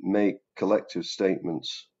make collective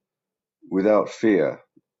statements without fear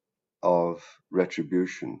of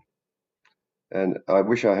retribution. And I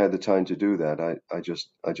wish I had the time to do that. I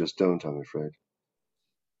just don't, I'm afraid.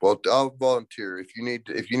 Well, I'll volunteer. If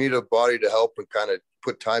you need a body to help and kind of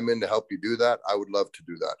put time in to help you do that, I would love to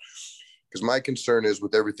do that. Because my concern is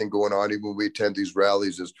with everything going on, even when we attend these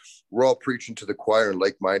rallies, is we're all preaching to the choir and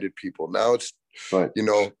like-minded people. Now it's, right. You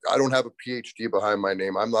know, I don't have a PhD behind my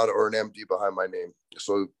name. I'm not, or an MD behind my name.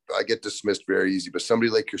 So I get dismissed very easy. But somebody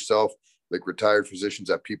like yourself, like retired physicians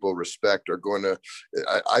that people respect, are going to,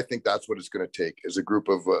 I think that's what it's going to take, is a group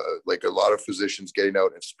of like a lot of physicians getting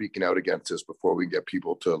out and speaking out against this before we get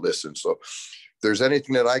people to listen. So if there's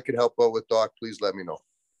anything that I could help out with, Doc, please let me know.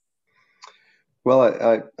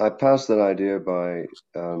 Well, I passed that idea by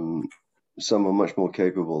someone much more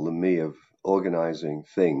capable than me of organizing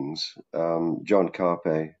things. John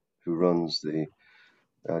Carpe, who runs the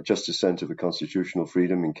Justice Center for Constitutional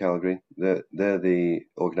Freedom in Calgary. They're the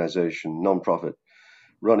organization, non-profit,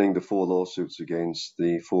 running the 4 lawsuits against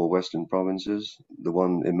the 4 Western provinces. The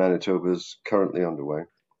one in Manitoba is currently underway.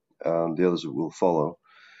 The others will follow.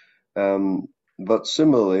 But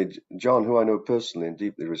similarly, John, who I know personally and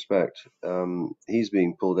deeply respect, he's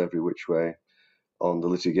being pulled every which way on the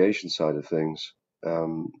litigation side of things.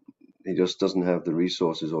 He just doesn't have the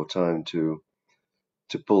resources or time to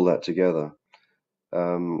pull that together.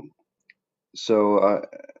 So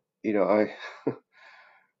you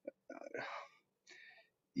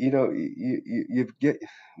get,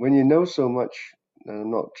 when you know so much, and I'm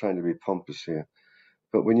not trying to be pompous here,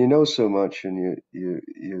 but when you know so much and you're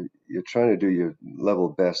trying to do your level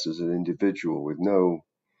best as an individual with no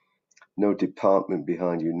department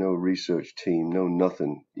behind you, no research team, no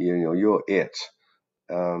nothing, you're it.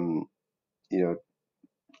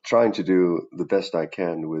 Trying to do the best I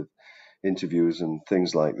can with interviews and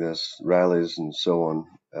things like this, rallies and so on.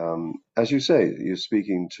 As you say, you're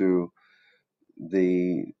speaking to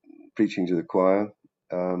preaching to the choir.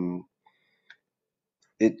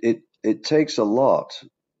 It takes a lot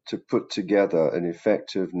to put together an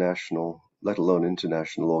effective national, let alone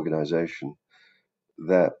international organization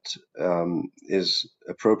that is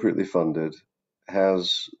appropriately funded,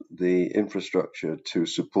 has the infrastructure to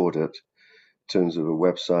support it in terms of a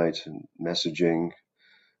website and messaging,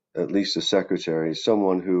 at least a secretary,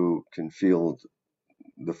 someone who can field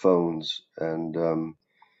the phones and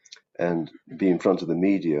be in front of the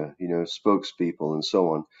media, spokespeople and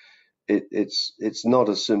so on. It's not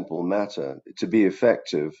a simple matter. To be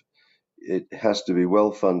effective, it has to be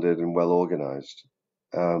well funded and well organized.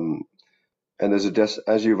 And there's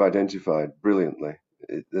as you've identified brilliantly,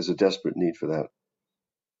 there's a desperate need for that.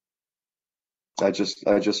 I just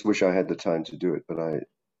wish I had the time to do it, but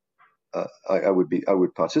I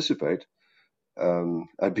would participate.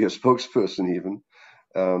 I'd be a spokesperson even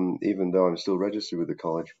though I'm still registered with the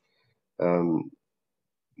college.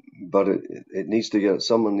 But it needs to get,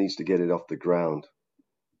 someone needs to get it off the ground.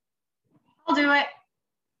 I'll do it.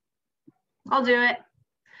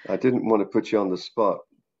 I didn't want to put you on the spot.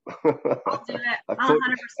 I'll do it. I'm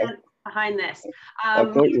 100% behind this. I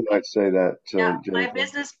thought you might say that. Yeah,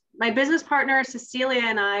 my business partner Cecilia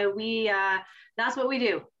and I, that's what we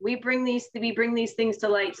do. We bring these things to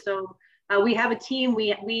light. So we have a team.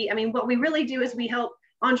 I mean, what we really do is we help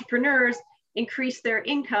entrepreneurs increase their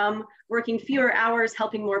income, working fewer hours,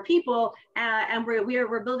 helping more people, and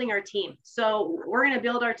we're building our team. So we're going to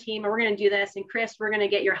build our team, and we're going to do this. And Chris, we're going to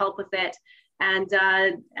get your help with it. And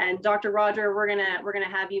Dr. Roger, we're gonna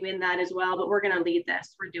have you in that as well. But we're going to lead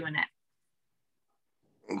this. We're doing it.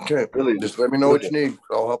 Okay, really. Just let me know what you need.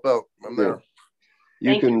 I'll help out. I'm there.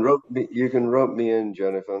 You can rope me in,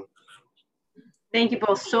 Jennifer. Thank you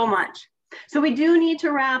both so much. So we do need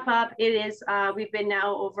to wrap up. It is, we've been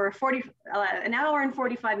now over an hour and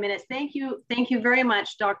 45 minutes. Thank you very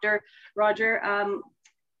much, Dr. Roger.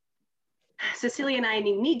 Cecilia and I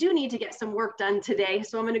do need to get some work done today.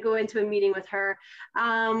 So I'm gonna go into a meeting with her.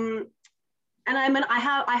 And I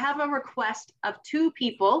have a request of 2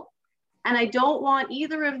 people, and I don't want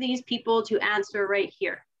either of these people to answer right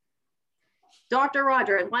here. Dr.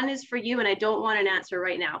 Roger, one is for you, and I don't want an answer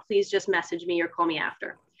right now. Please just message me or call me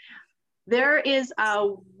after. There is a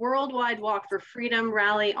Worldwide Walk for Freedom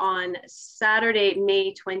rally on Saturday,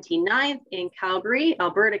 May 29th in Calgary,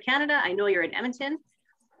 Alberta, Canada. I know you're in Edmonton,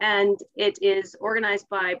 and it is organized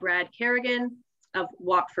by Brad Kerrigan of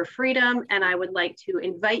Walk for Freedom, and I would like to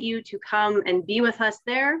invite you to come and be with us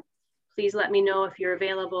there. Please let me know if you're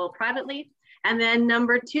available privately. And then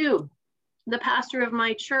number 2, the pastor of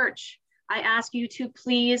my church, I ask you to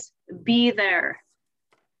please be there.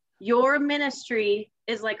 Your ministry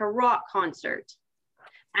is like a rock concert.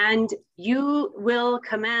 and you will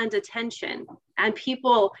command attention. And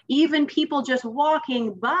people, even people just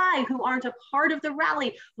walking by who aren't a part of the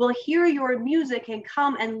rally, will hear your music and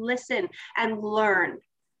come and listen and learn.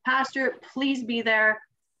 Pastor, please be there.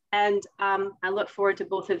 And I look forward to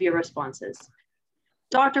both of your responses.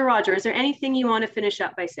 Dr. Roger, is there anything you want to finish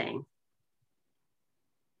up by saying?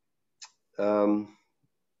 Don't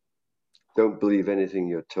believe anything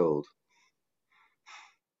you're told.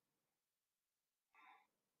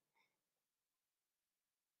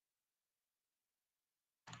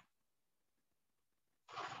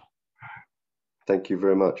 Thank you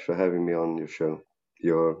very much for having me on your show,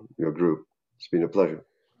 your group. It's been a pleasure.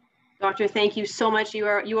 Doctor, thank you so much. You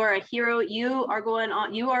are a hero. You are going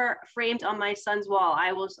on. You are framed on my son's wall.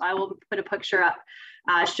 I will put a picture up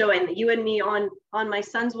showing you and me on my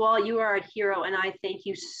son's wall. You are a hero, and I thank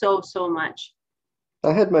you so much.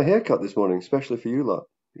 I had my hair cut this morning, especially for you lot.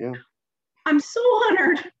 Yeah. I'm so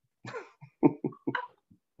honored.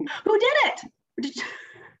 Who did it?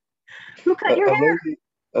 Who cut your hair?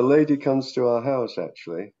 A lady comes to our house,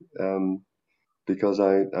 actually, because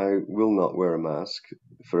I will not wear a mask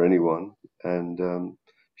for anyone, and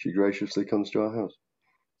she graciously comes to our house.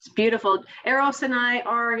 It's beautiful. Eros and I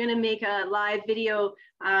are going to make a live video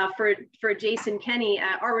for Jason Kenney.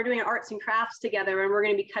 We're doing arts and crafts together, and we're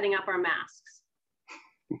going to be cutting up our masks.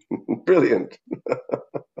 Brilliant.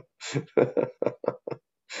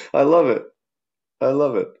 I love it. I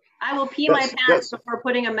love it. I will pee my pants before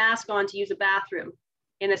putting a mask on to use a bathroom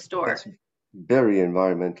in a store. That's very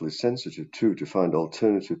environmentally sensitive too, to find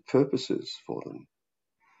alternative purposes for them.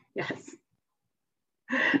 Yes.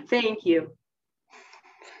 Thank you.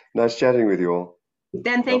 Nice chatting with you all.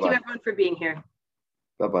 Then thank you everyone for being here.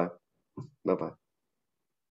 Bye-bye. Bye-bye.